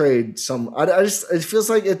would trade some. It feels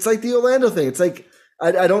like it's like the Orlando thing. It's like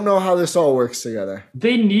I don't know how this all works together.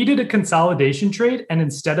 They needed a consolidation trade, and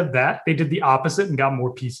instead of that, they did the opposite and got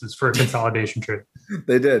more pieces for a consolidation trade.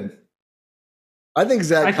 They did. I think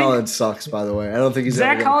Zach Collins sucks, by the way. I don't think he's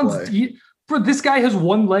Zach Collins. This guy has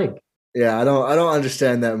one leg. Yeah, I don't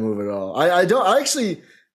understand that move at all. I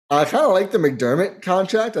kind of like the McDermott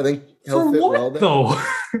contract. I think he'll fit well there. Though?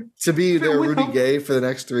 To be their Rudy Gay for the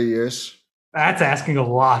next 3 years. That's asking a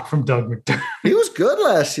lot from Doug McDermott. He was good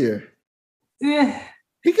last year. Yeah.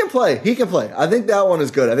 He can play. I think that one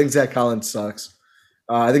is good. I think Zach Collins sucks.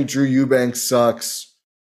 I think Drew Eubanks sucks.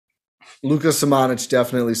 Luka Samanic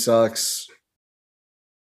definitely sucks.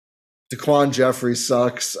 DeQuan Jeffries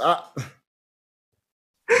sucks. I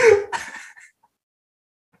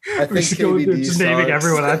think KBD just sucks. Naming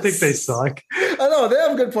everyone. I think they suck. I know. They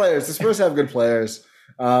have good players. The Spurs have good players.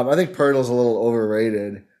 I think Pirtle's a little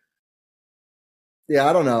overrated. Yeah,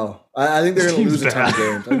 I don't know. I think they're going to lose a ton of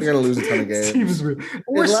games. I think they're going to lose a ton of games.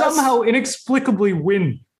 Or somehow inexplicably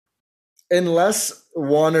win. Unless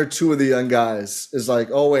one or two of the young guys is like,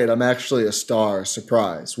 oh, wait, I'm actually a star.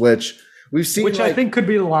 Surprise. Which we've seen. Which I think could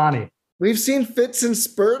be Lonnie. We've seen fits and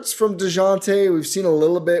spurts from DeJounte. We've seen a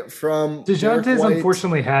little bit from DeJounte's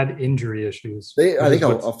unfortunately had injury issues. I think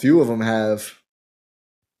a few of them have.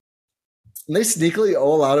 And they sneakily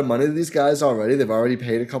owe a lot of money to these guys already. They've already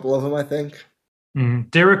paid a couple of them, I think.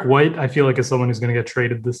 Derek White, I feel like, is someone who's going to get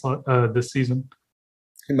traded this season.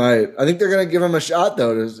 He might. I think they're going to give him a shot,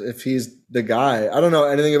 though, if he's the guy. I don't know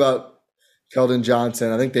anything about Keldon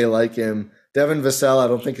Johnson. I think they like him. Devin Vassell, I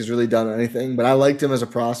don't think has really done anything, but I liked him as a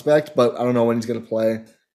prospect, but I don't know when he's going to play.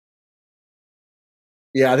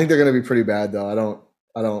 Yeah, I think they're going to be pretty bad, though. I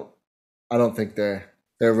don't think they're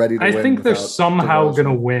ready to win. I think they're somehow going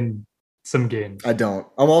to win some games. I don't.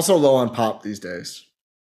 I'm also low on Pop these days.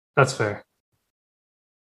 That's fair.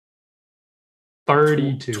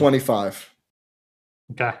 32. 25.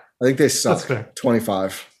 Okay. I think they suck. That's fair.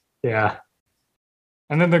 25. Yeah.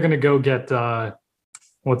 And then they're going to go get,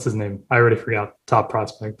 what's his name? I already forgot. Top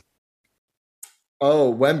prospect.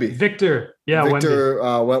 Oh, Wemby. Victor. Yeah, Victor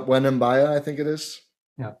Wembanyama, I think it is.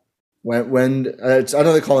 Yeah. I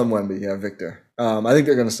know they call him Wemby. Yeah, Victor. I think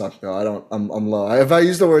they're going to suck, though. I'm low. If I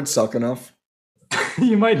use the word suck enough.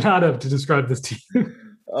 You might not have to describe this team.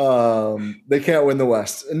 They can't win the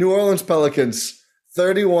West. New Orleans Pelicans,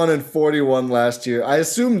 31-41 last year. I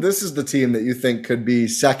assume this is the team that you think could be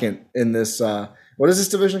second in this. What is this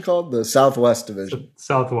division called? The Southwest Division.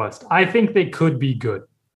 Southwest. I think they could be good.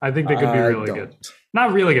 I think they could be really good.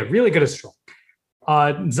 Not really good. Really good is strong.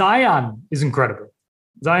 Zion is incredible.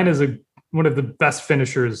 Zion is one of the best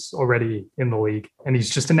finishers already in the league, and he's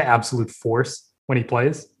just an absolute force when he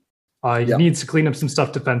plays. He needs to clean up some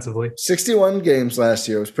stuff defensively. 61 games last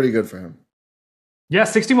year was pretty good for him. Yeah,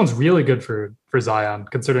 61's really good for Zion,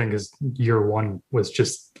 considering his year one was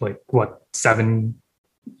just 7-8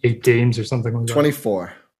 games or something like that.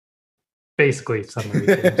 24. Basically 7 or 8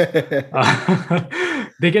 games.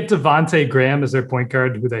 They get Devontae Graham as their point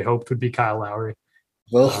guard, who they hoped would be Kyle Lowry.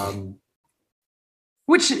 Well,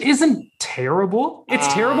 which isn't terrible. It's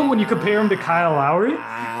terrible when you compare him to Kyle Lowry.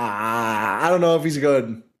 I don't know if he's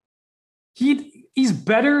good. He's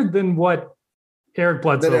better than what Eric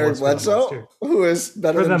Bledsoe was who is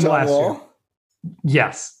better than John Wall? Year.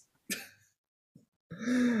 Yes.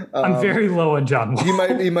 I'm very low on John Wall. He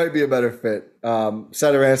might be a better fit.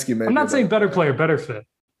 Satoransky may. I'm not saying better player, better fit.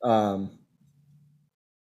 Yeah.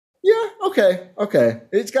 Okay.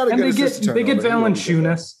 It's got a good assist to turnover. They get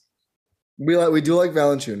Valanciunas. We do like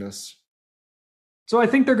Valanciunas. So I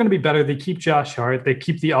think they're going to be better. They keep Josh Hart. They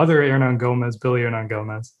keep the other Billy Hernan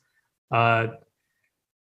Gomez.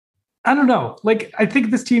 I don't know. I think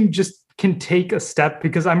this team just can take a step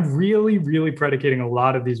because I'm really, really predicating a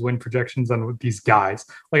lot of these win projections on these guys.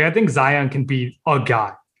 I think Zion can be a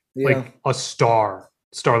guy, a star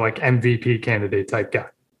MVP candidate type guy,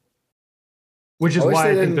 which is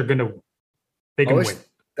why I think they can win.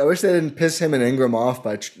 I wish they didn't piss him and Ingram off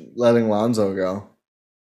by letting Lonzo go.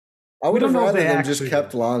 I would have rather them just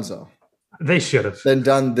kept Lonzo. They should have. Then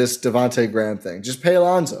done this Devontae Graham thing. Just pay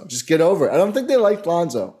Lonzo. Just get over it. I don't think they liked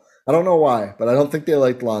Lonzo. I don't know why, but I don't think they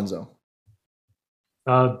liked Lonzo.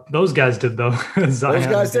 Those guys did, though. Those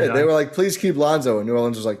guys did. They were like, please keep Lonzo. And New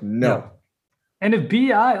Orleans was like, no. And if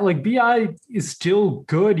B.I. is still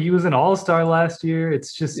good, he was an all-star last year.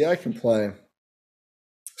 It's just. Yeah, I can play.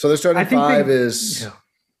 So their starting five is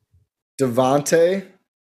Devontae,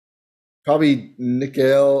 probably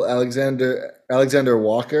Nickeil Alexander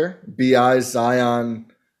Walker, B.I., Zion,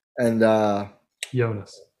 and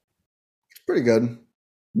Jonas. It's pretty good.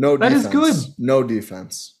 No defense. That is good. No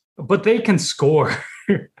defense. But they can score.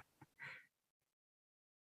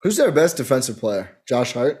 Who's their best defensive player?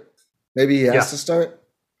 Josh Hart? Maybe he has to start?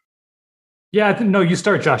 Yeah, no, you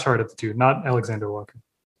start Josh Hart at the 2, not Alexander Walker.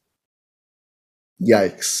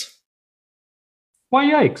 Yikes. Why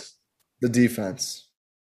yikes? The defense.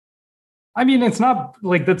 I mean, it's not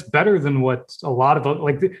like that's better than what a lot of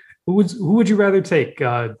like. Who would you rather take?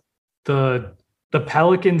 The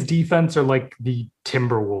Pelicans defense or like the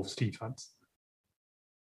Timberwolves defense?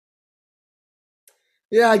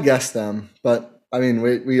 Yeah, I guess them, but I mean,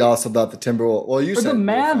 we also thought the Timberwolves. Well, you said the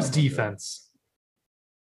Mavs defense.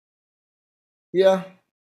 Yeah,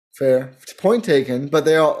 fair point taken, but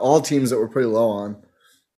they're all teams that we're pretty low on.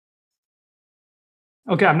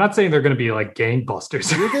 Okay, I'm not saying they're going to be like gangbusters.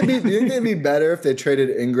 Do you think it'd be better if they traded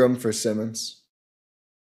Ingram for Simmons?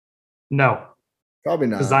 No. Probably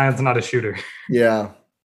not. Zion's not a shooter. Yeah.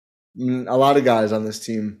 A lot of guys on this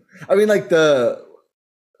team. I mean, like the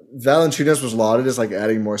Valanciunas was lauded as like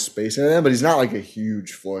adding more space in them, but he's not like a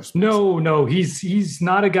huge floor space. No, he's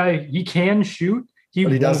not a guy. He can shoot. He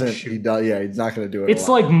doesn't shoot. He's not going to do it. It's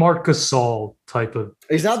like Marc Gasol type of.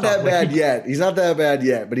 He's not that bad yet. He's not that bad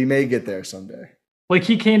yet, but he may get there someday. Like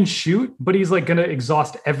he can shoot, but he's like going to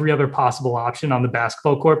exhaust every other possible option on the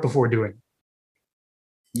basketball court before doing it.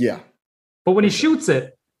 Yeah. But when he shoots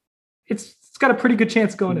it, it's got a pretty good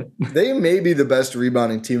chance going in. They may be the best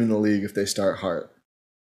rebounding team in the league if they start Hart.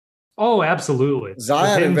 Oh, absolutely.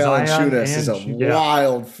 Zion and Valanciunas is a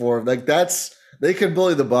wild form. Like they could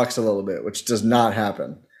bully the Bucks a little bit, which does not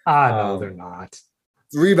happen. No, they're not.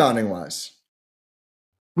 Rebounding wise.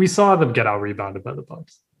 We saw them get out rebounded by the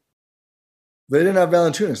Bucks. They didn't have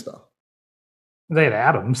Valanciunas though. They had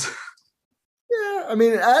Adams. Yeah, I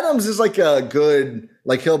mean, Adams is like a good,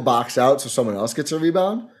 like he'll box out so someone else gets a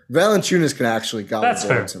rebound. Valanciunas can actually gobble That's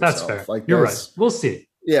fair. himself. That's fair. Like You're right. We'll see.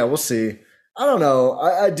 Yeah, we'll see. I don't know.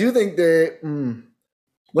 I do think they.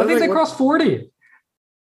 I think they crossed 40.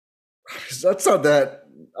 That's not that.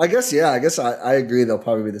 I guess. Yeah. I guess I agree. They'll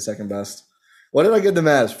probably be the second best. What did I give them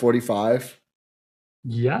as? 45.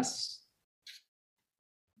 Yes.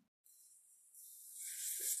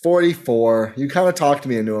 44. You kind of talked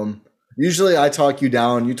me into them. Usually I talk you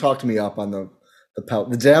down. You talk me up on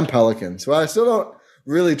the damn Pelicans. Well, I still don't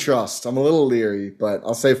really trust. I'm a little leery, but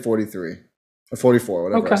I'll say 43 or 44,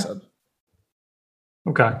 whatever I said.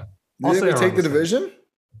 Okay. You think we take the division?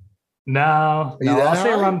 No. I'll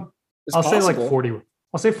say around. I'll say like 40.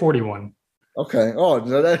 I'll say 41. Okay. Oh,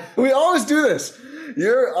 we always do this.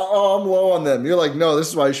 I'm low on them. You're like, no, this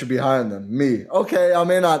is why you should be high on them. Me. Okay, I'm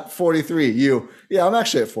in at 43. You. Yeah, I'm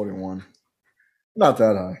actually at 41. Not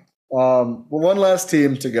that high. Well, one last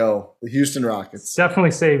team to go. The Houston Rockets.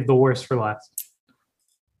 Definitely save the worst for last.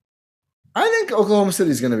 I think Oklahoma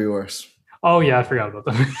City's going to be worse. Oh, yeah, I forgot about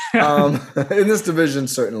them. In this division,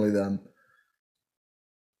 certainly them.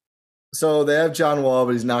 So they have John Wall,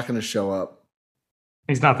 but he's not going to show up.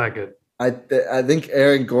 He's not that good. I think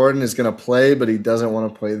Aaron Gordon is going to play, but he doesn't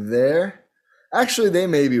want to play there. Actually, they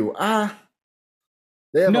may be. They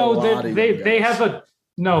have a lot of they have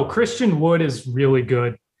Christian Wood is really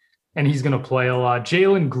good, and he's going to play a lot.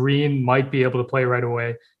 Jalen Green might be able to play right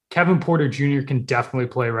away. Kevin Porter Jr. can definitely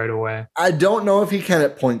play right away. I don't know if he can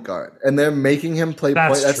at point guard, and they're making him play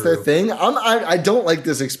point. That's their thing. I don't like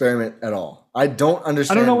this experiment at all. I don't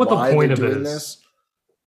understand. I don't know what the point of it is. This.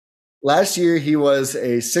 Last year, he was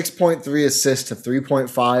a 6.3 assist to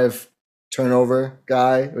 3.5 turnover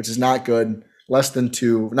guy, which is not good. Less than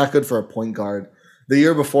 2. Not good for a point guard. The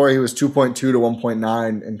year before, he was 2.2 to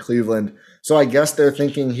 1.9 in Cleveland. So I guess they're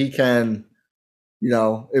thinking he can,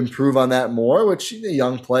 improve on that more, which he's a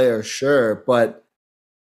young player, sure. But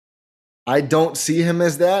I don't see him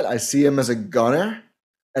as that. I see him as a gunner.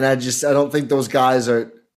 And I don't think those guys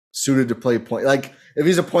are suited to play point. Like, if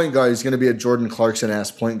he's a point guard, he's going to be a Jordan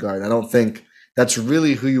Clarkson-ass point guard. I don't think that's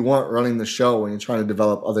really who you want running the show when you're trying to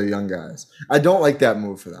develop other young guys. I don't like that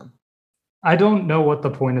move for them. I don't know what the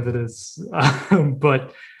point of it is,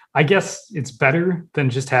 but I guess it's better than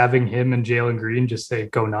just having him and Jalen Green just say,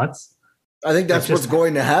 go nuts. I think that's what's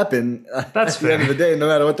going to happen that's at the end of the day, no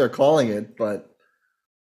matter what they're calling it. But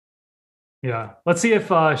yeah, let's see if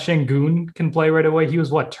Şengün can play right away. He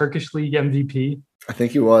was Turkish League MVP? I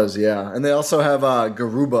think he was, yeah. And they also have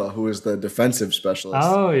Garuba, who is the defensive specialist.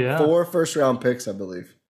 Oh, yeah. 4 first-round picks, I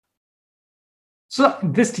believe. So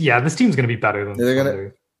this team's going to be better than they're going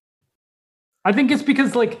to. I think it's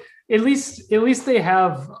because at least they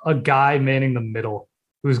have a guy manning the middle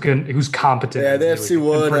who's competent. Yeah, they have C.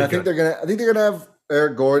 Wood. I think they're gonna have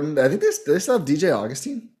Eric Gordon. I think they still have DJ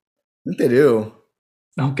Augustine. I think they do.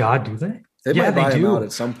 Oh God, do they? They might buy him out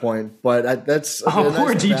at some point, but that's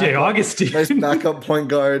poor DJ Augustine. Nice backup point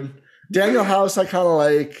guard. Daniel House, I kind of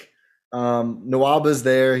like. Nwaba's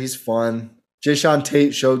there. He's fun. Jayshawn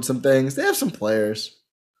Tate showed some things. They have some players.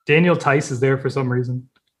 Daniel Tice is there for some reason.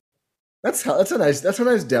 That's a nice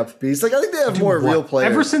depth piece. Like I think they have more real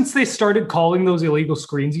players. Ever since they started calling those illegal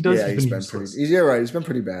screens, he's been useless. You're right. He's been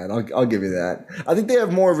pretty bad. I'll give you that. I think they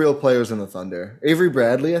have more real players than the Thunder. Avery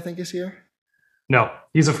Bradley, I think, is here. No,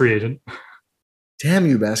 he's a free agent. Damn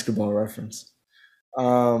you, Basketball Reference.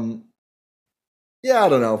 Yeah, I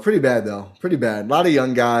don't know. Pretty bad though. Pretty bad. A lot of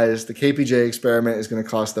young guys. The KPJ experiment is going to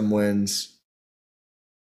cost them wins.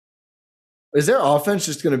 Is their offense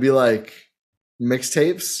just going to be like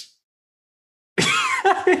mixtapes?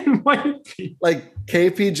 It might be. Like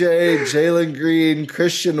KPJ, Jalen Green,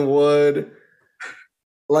 Christian Wood.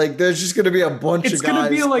 Like there's just going to be a bunch of guys. It's going to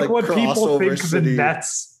be like what people think the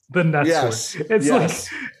Nets yes. Were. It's like,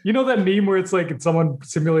 you know that meme where it's like someone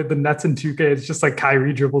simulated the Nets in 2K. It's just like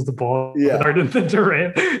Kyrie dribbles the ball, Harden the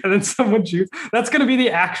Durant, and then someone shoots. That's going to be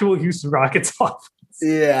the actual Houston Rockets offense.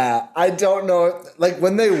 Yeah, I don't know. Like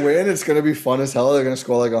when they win, it's going to be fun as hell. They're going to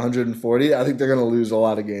score like 140. I think they're going to lose a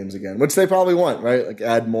lot of games again, which they probably want, right? Like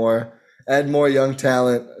add more young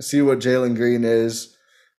talent, see what Jalen Green is.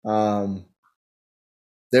 They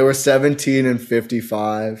were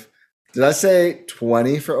 17-55. Did I say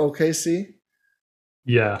 20 for OKC?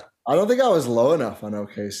 Yeah. I don't think I was low enough on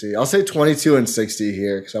OKC. I'll say 22-60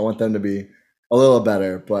 here because I want them to be a little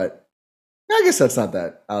better, but I guess that's not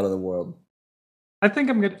that out of the world. I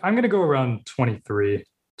think I'm gonna go around 23,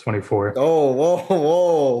 24. Oh,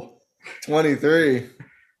 whoa. 23.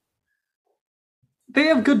 They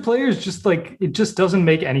have good players, just like it just doesn't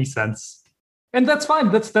make any sense. And that's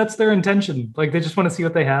fine. That's their intention. Like they just want to see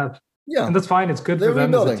what they have. Yeah. And that's fine. It's good for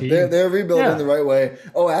them as a team. They're rebuilding the right way.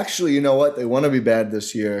 Oh, actually, you know what? They want to be bad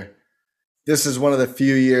this year. This is one of the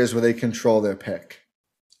few years where they control their pick.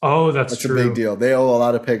 Oh, that's true. That's a big deal. They owe a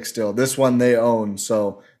lot of picks still. This one they own,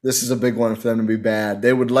 so this is a big one for them to be bad.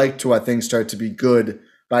 They would like to, I think, start to be good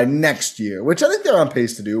by next year, which I think they're on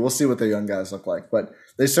pace to do. We'll see what their young guys look like, but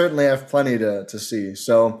they certainly have plenty to see.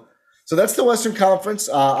 So that's the Western Conference.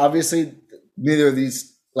 Obviously, neither of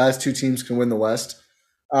these last two teams can win the West.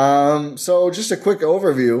 So just a quick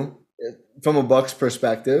overview from a Bucks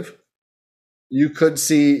perspective. You could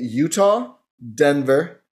see Utah,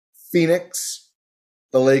 Denver, Phoenix,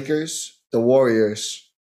 the Lakers, the Warriors.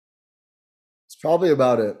 It's probably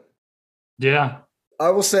about it. Yeah.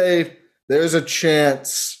 I will say there's a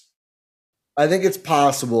chance. I think it's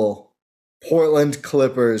possible. Portland,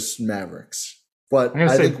 Clippers, Mavericks. But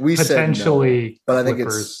I think we potentially said no. But I think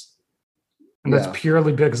Clippers. And that's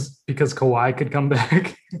purely because Kawhi could come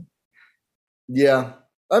back. Yeah.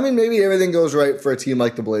 I mean, maybe everything goes right for a team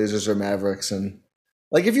like the Blazers or Mavericks. And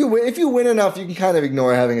like if you win enough, you can kind of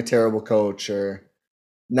ignore having a terrible coach or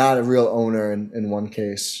not a real owner in one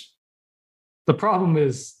case. The problem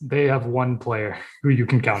is they have one player who you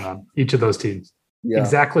can count on, each of those teams. Yeah.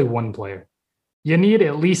 Exactly one player. You need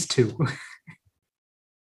at least two.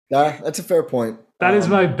 That's a fair point. That is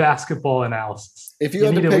my basketball analysis. If you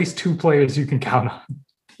need at least two players you can count on.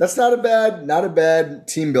 That's not a bad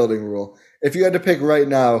team building rule. If you had to pick right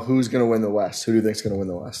now, who's going to win the West? Who do you think is going to win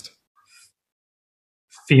the West?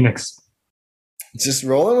 Phoenix. Just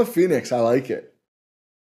rolling with Phoenix. I like it.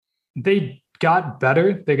 They got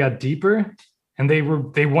better. They got deeper. And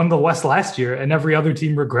they won the West last year, and every other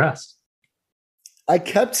team regressed. I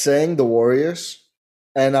kept saying the Warriors,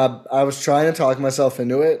 and I was trying to talk myself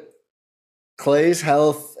into it. Clay's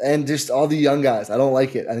health and just all the young guys. I don't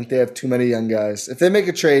like it. I think they have too many young guys. If they make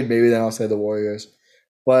a trade, maybe then I'll say the Warriors.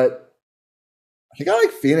 But I think I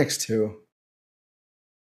like Phoenix too.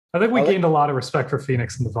 I think we gained a lot of respect for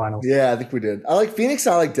Phoenix in the finals. Yeah, I think we did. I like Phoenix.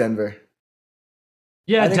 I like Denver.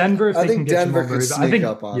 Yeah, Denver. I think Denver could sneak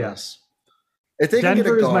up on us. If they can get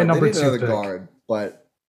a guard, they need another guard. But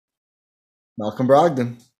Malcolm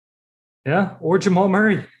Brogdon. Yeah, or Jamal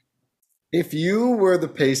Murray. If you were the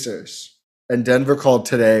Pacers and Denver called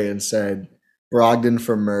today and said Brogdon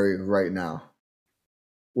for Murray right now,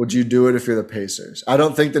 would you do it if you're the Pacers? I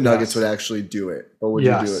don't think the Nuggets would actually do it, but would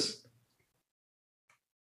you do it?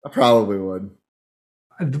 I probably would.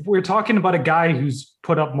 We're talking about a guy who's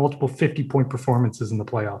put up multiple 50-point performances in the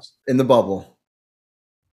playoffs. In the bubble.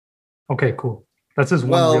 Okay, cool. That's his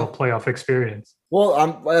one real playoff experience. Well,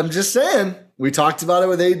 I'm just saying. We talked about it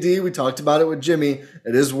with AD. We talked about it with Jimmy.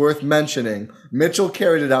 It is worth mentioning. Mitchell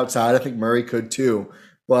carried it outside. I think Murray could too.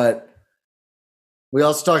 But we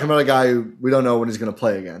also talking about a guy who we don't know when he's going to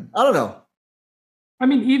play again. I don't know. I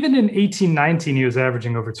mean, even in 18-19, he was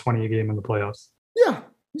averaging over 20 a game in the playoffs. Yeah,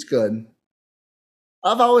 he's good.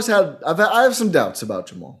 I have some doubts about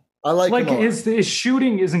Jamal. I like him his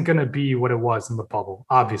shooting isn't going to be what it was in the bubble.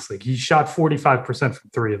 Obviously, he shot 45% from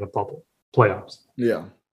three in the bubble playoffs. Yeah.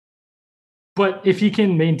 But if he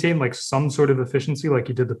can maintain like some sort of efficiency like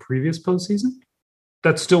he did the previous postseason,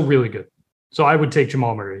 that's still really good. So I would take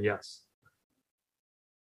Jamal Murray, yes.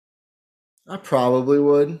 I probably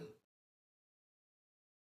would.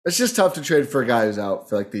 It's just tough to trade for a guy who's out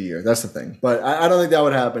for like the year. That's the thing. But I don't think that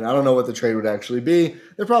would happen. I don't know what the trade would actually be.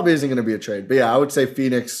 There probably isn't going to be a trade. But yeah, I would say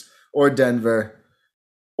Phoenix or Denver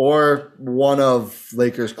or one of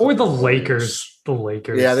Lakers. Or the Lakers. The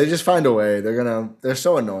Lakers. Yeah, they just find a way. They're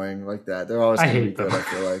so annoying like that. They're always going to be good, I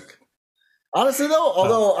feel like. Honestly though,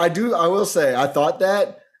 although I will say I thought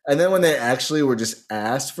that, and then when they actually were just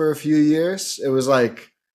asked for a few years, it was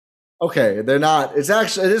like, okay, they're not. It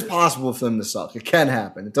is possible for them to suck. It can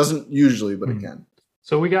happen. It doesn't usually, but it can.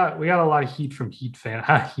 So we got a lot of heat from Heat fans.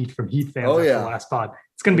 Oh yeah, the last pod.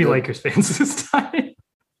 It's going to be Lakers fans this time.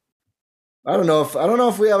 I don't know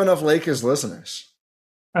if we have enough Lakers listeners.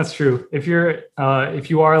 That's true. If you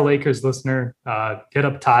are a Lakers listener, hit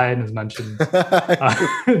up Tide as mentioned.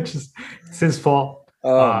 Just it's his fault.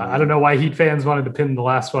 I don't know why Heat fans wanted to pin the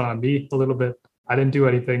last one on me a little bit. I didn't do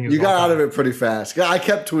anything. You got out of it pretty fast. I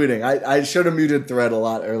kept tweeting. I should have muted Thread a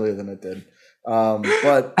lot earlier than it did.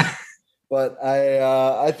 But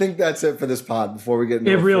I think that's it for this pod before we get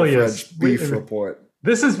into the beef report.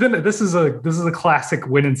 This is a classic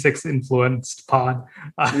Win in 6 influenced pod.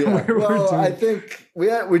 I think we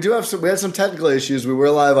had some technical issues. We were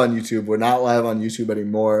live on YouTube. We're not live on YouTube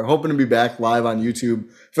anymore. Hoping to be back live on YouTube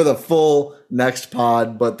for the full next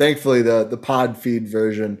pod, but thankfully the pod feed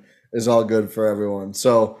version is all good for everyone.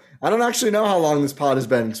 So I don't actually know how long this pod has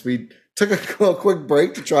been because we took a quick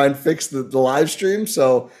break to try and fix the live stream.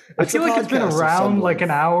 So I feel like it's been around like an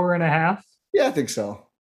hour and a half. Yeah, I think so.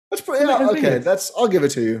 That's pretty. Yeah, okay, I'll give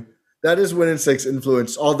it to you. That is Win in 6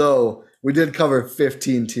 influenced. Although we did cover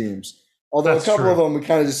 15 teams. Although a couple of them we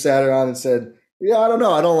kind of just sat around and said, "Yeah, I don't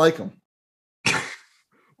know, I don't like them,"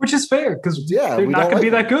 which is fair because they're not going to be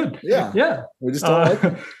that good. Yeah, we just don't like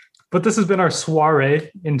them. But this has been our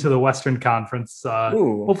soiree into the Western Conference.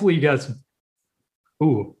 Hopefully, you guys.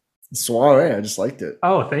 Soiree. I just liked it.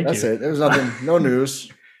 Oh, thank you. That's it. There was nothing. No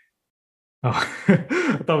news. Oh,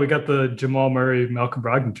 I thought we got the Jamal Murray, Malcolm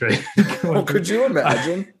Brogdon trade. Could you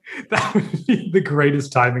imagine? That would be the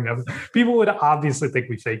greatest timing ever. People would obviously think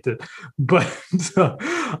we faked it. But this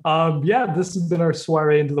has been our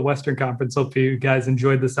soiree into the Western Conference. Hope you guys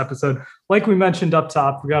enjoyed this episode. Like we mentioned up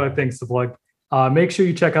top, we got our things to plug. Make sure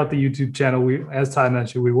you check out the YouTube channel. As Ty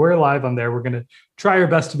mentioned, we were live on there. We're going to try our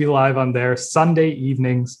best to be live on there Sunday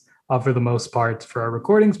evenings. For the most part for our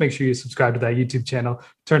recordings. Make sure you subscribe to that YouTube channel,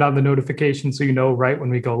 turn on the notifications so you know right when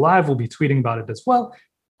we go live. We'll be tweeting about it as well.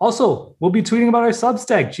 Also, we'll be tweeting about our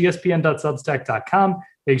Substack, gspn.substack.com.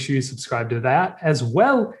 Make sure you subscribe to that, as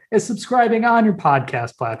well as subscribing on your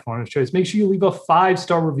podcast platform of choice. Make sure you leave a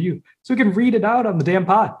 5-star review so we can read it out on the damn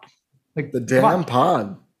pod. Like the damn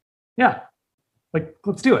pod. Yeah. Like,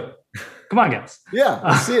 let's do it. Come on, guys. Yeah,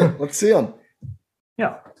 let's see it. Let's see them.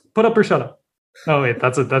 Yeah. Put up or shut up. Oh wait,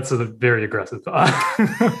 that's a very aggressive.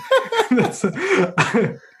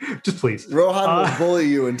 Just please. Rohan will bully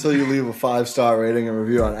you until you leave a 5-star rating and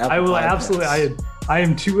review on Apple. I will Podcasts. Absolutely. I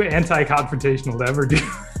am too anti-confrontational to ever do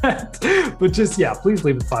that. But just please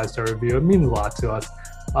leave a 5-star review. It means a lot to us.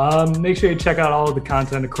 Make sure you check out all of the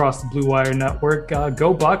content across the Blue Wire Network.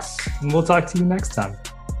 Go Bucks, and we'll talk to you next time.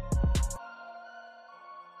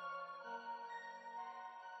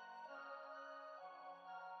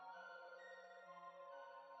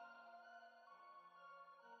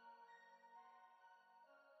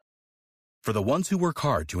 For the ones who work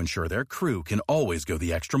hard to ensure their crew can always go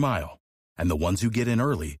the extra mile, and the ones who get in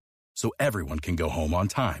early so everyone can go home on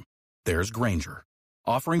time, there's Grainger,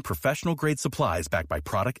 offering professional-grade supplies backed by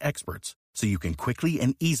product experts so you can quickly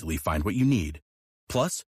and easily find what you need.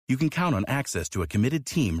 Plus, you can count on access to a committed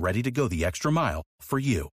team ready to go the extra mile for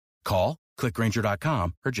you. Call, click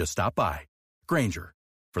Grainger.com, or just stop by. Grainger,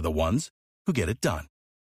 for the ones who get it done.